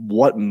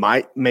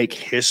might make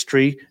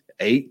history?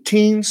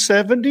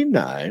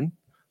 1879.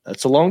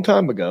 That's a long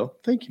time ago.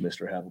 Thank you,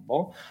 Mr.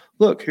 Have-a-Ball.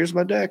 Look, here's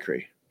my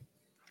daiquiri.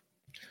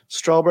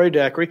 Strawberry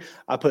daiquiri.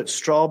 I put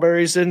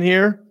strawberries in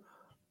here,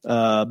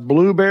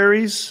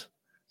 blueberries,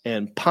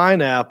 and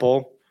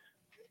pineapple,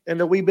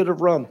 and a wee bit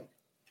of rum.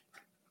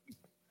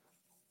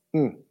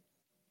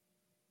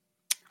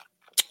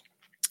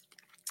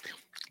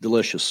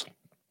 Delicious.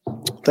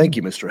 Thank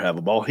you, Mr.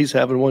 Have-a-Ball. He's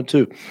having one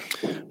too.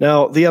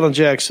 Now, the Alan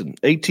Jackson,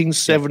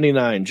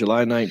 1879,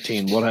 July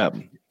 19. What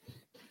happened?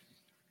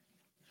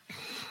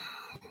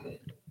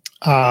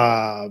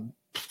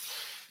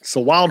 So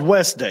Wild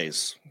West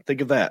days. Think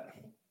of that.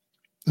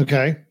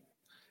 Okay.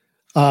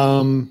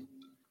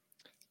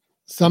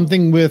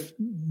 Something with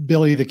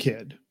Billy the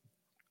Kid.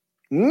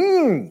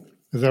 Is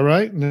that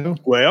right? No.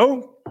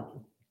 Well,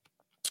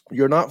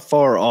 you're not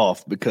far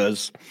off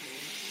because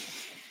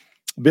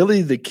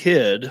Billy the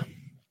Kid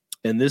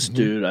and this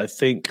dude, I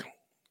think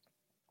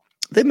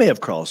they may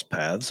have crossed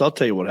paths. I'll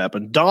tell you what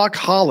happened. Doc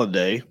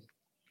Holliday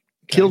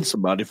killed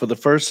somebody for the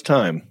first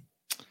time.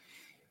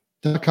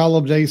 Doc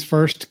Holliday's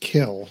first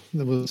kill.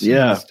 That was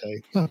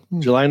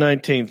July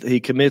 19th. He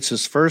commits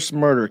his first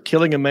murder,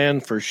 killing a man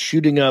for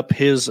shooting up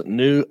his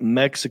New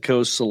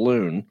Mexico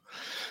saloon.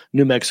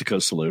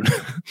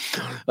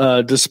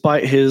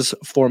 Despite his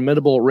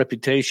formidable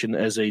reputation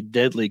as a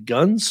deadly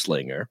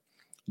gunslinger,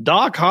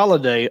 Doc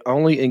Holliday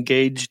only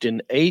engaged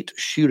in 8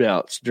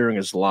 shootouts during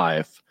his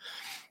life,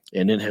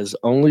 and it has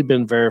only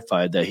been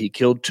verified that he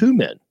killed 2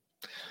 men.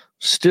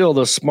 Still,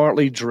 the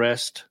smartly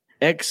dressed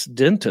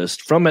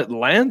ex-dentist from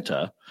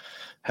Atlanta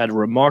had a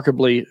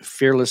remarkably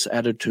fearless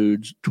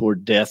attitude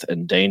toward death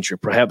and danger,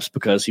 perhaps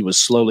because he was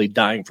slowly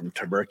dying from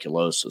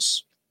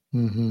tuberculosis.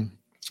 Mm-hmm.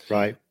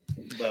 Right.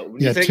 But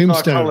when you think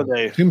Tombstone.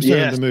 Tombstone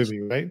is the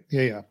movie, right?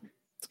 Yeah.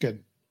 It's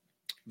good.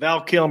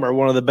 Val Kilmer,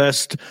 one of the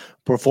best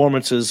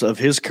performances of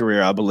his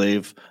career, I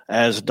believe,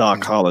 as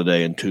Doc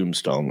Holliday in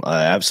Tombstone.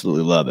 I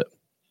absolutely love it.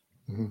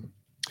 Mm-hmm.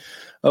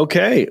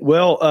 Okay.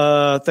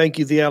 Well, thank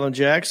you, the Alan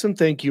Jackson.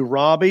 Thank you,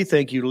 Robbie.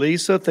 Thank you,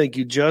 Lisa. Thank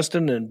you,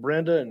 Justin and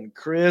Brenda and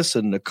Chris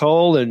and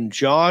Nicole and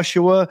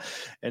Joshua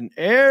and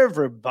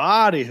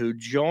everybody who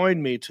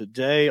joined me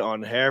today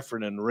on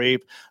Heffron and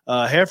Reap.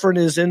 Heffron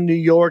is in New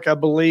York, I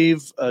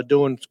believe,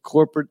 doing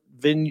corporate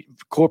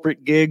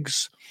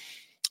gigs.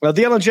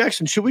 The Alan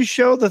Jackson, should we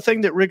show the thing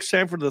that Rick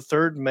Sanford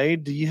III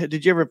made?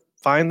 Did you ever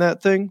find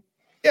that thing?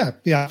 Yeah,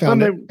 I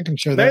found it. I can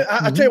show that.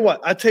 I tell you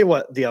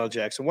what, the Alan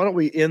Jackson. Why don't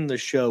we end the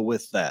show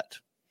with that?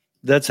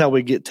 That's how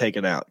we get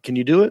taken out. Can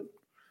you do it?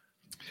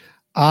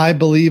 I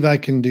believe I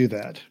can do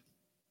that.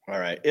 All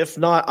right. If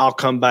not, I'll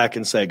come back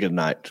and say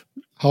goodnight.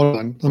 Hold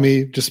on. Let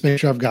me just make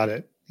sure I've got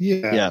it.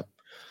 Yeah.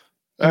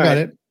 I got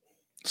it.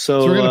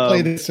 So we're going to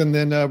play this and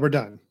then we're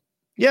done.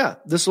 Yeah,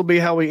 this will be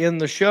how we end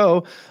the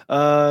show.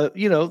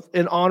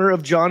 In honor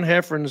of John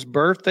Heffron's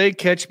birthday,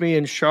 catch me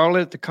in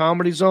Charlotte at the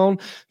Comedy Zone.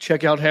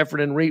 Check out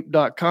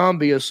heffronandreap.com.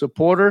 Be a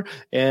supporter.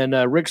 And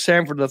Rick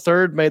Sanford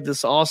III made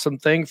this awesome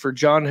thing for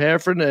John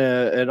Heffron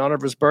in honor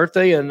of his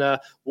birthday. And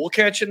we'll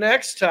catch you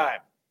next time.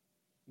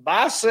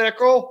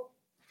 Bicycle.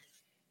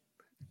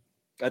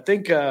 I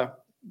think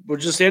we'll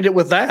just end it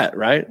with that,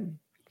 right?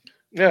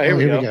 Yeah, here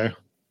we go.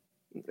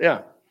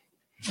 Yeah.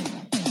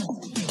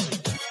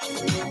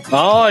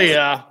 Oh,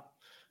 yeah.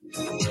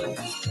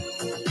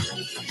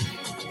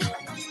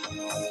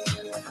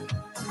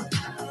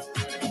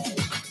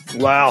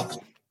 Wow.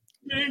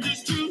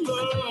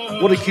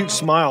 What a cute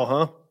smile,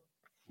 huh?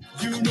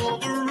 You know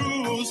the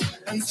rules,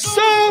 and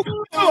so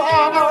do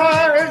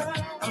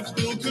I. I've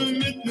built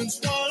commitments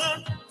while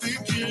I'm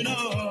thinking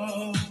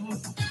of.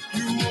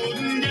 You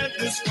wouldn't get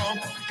this from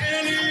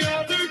any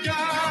other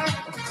guy.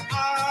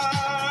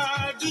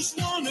 I just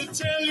want to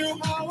tell you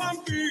how I'm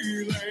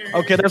feeling.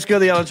 Okay, that's good,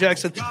 the Alan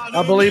Jackson.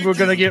 I believe we're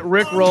going to get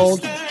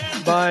rickrolled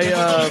by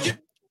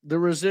the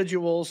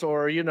residuals,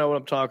 or you know what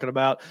I'm talking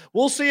about.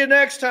 We'll see you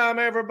next time,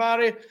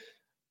 everybody.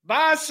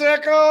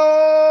 Bicycle!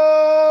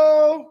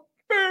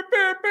 Beer,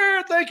 beer,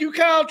 beer. Thank you,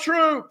 Kyle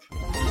Troup.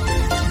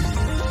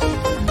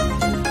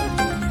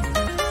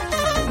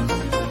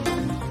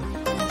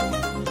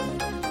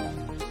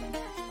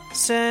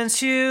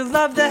 Since you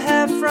love the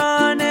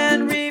Heffron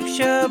and Reap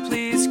show,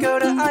 please go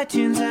to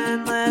iTunes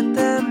and let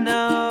them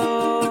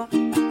know.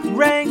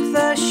 Rank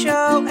the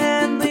show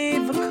and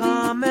leave a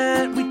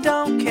comment. We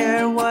don't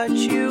care what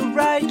you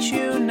write,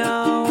 you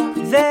know.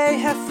 They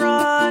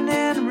Heffron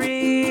and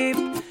Reap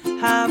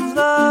have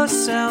low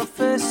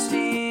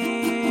self-esteem.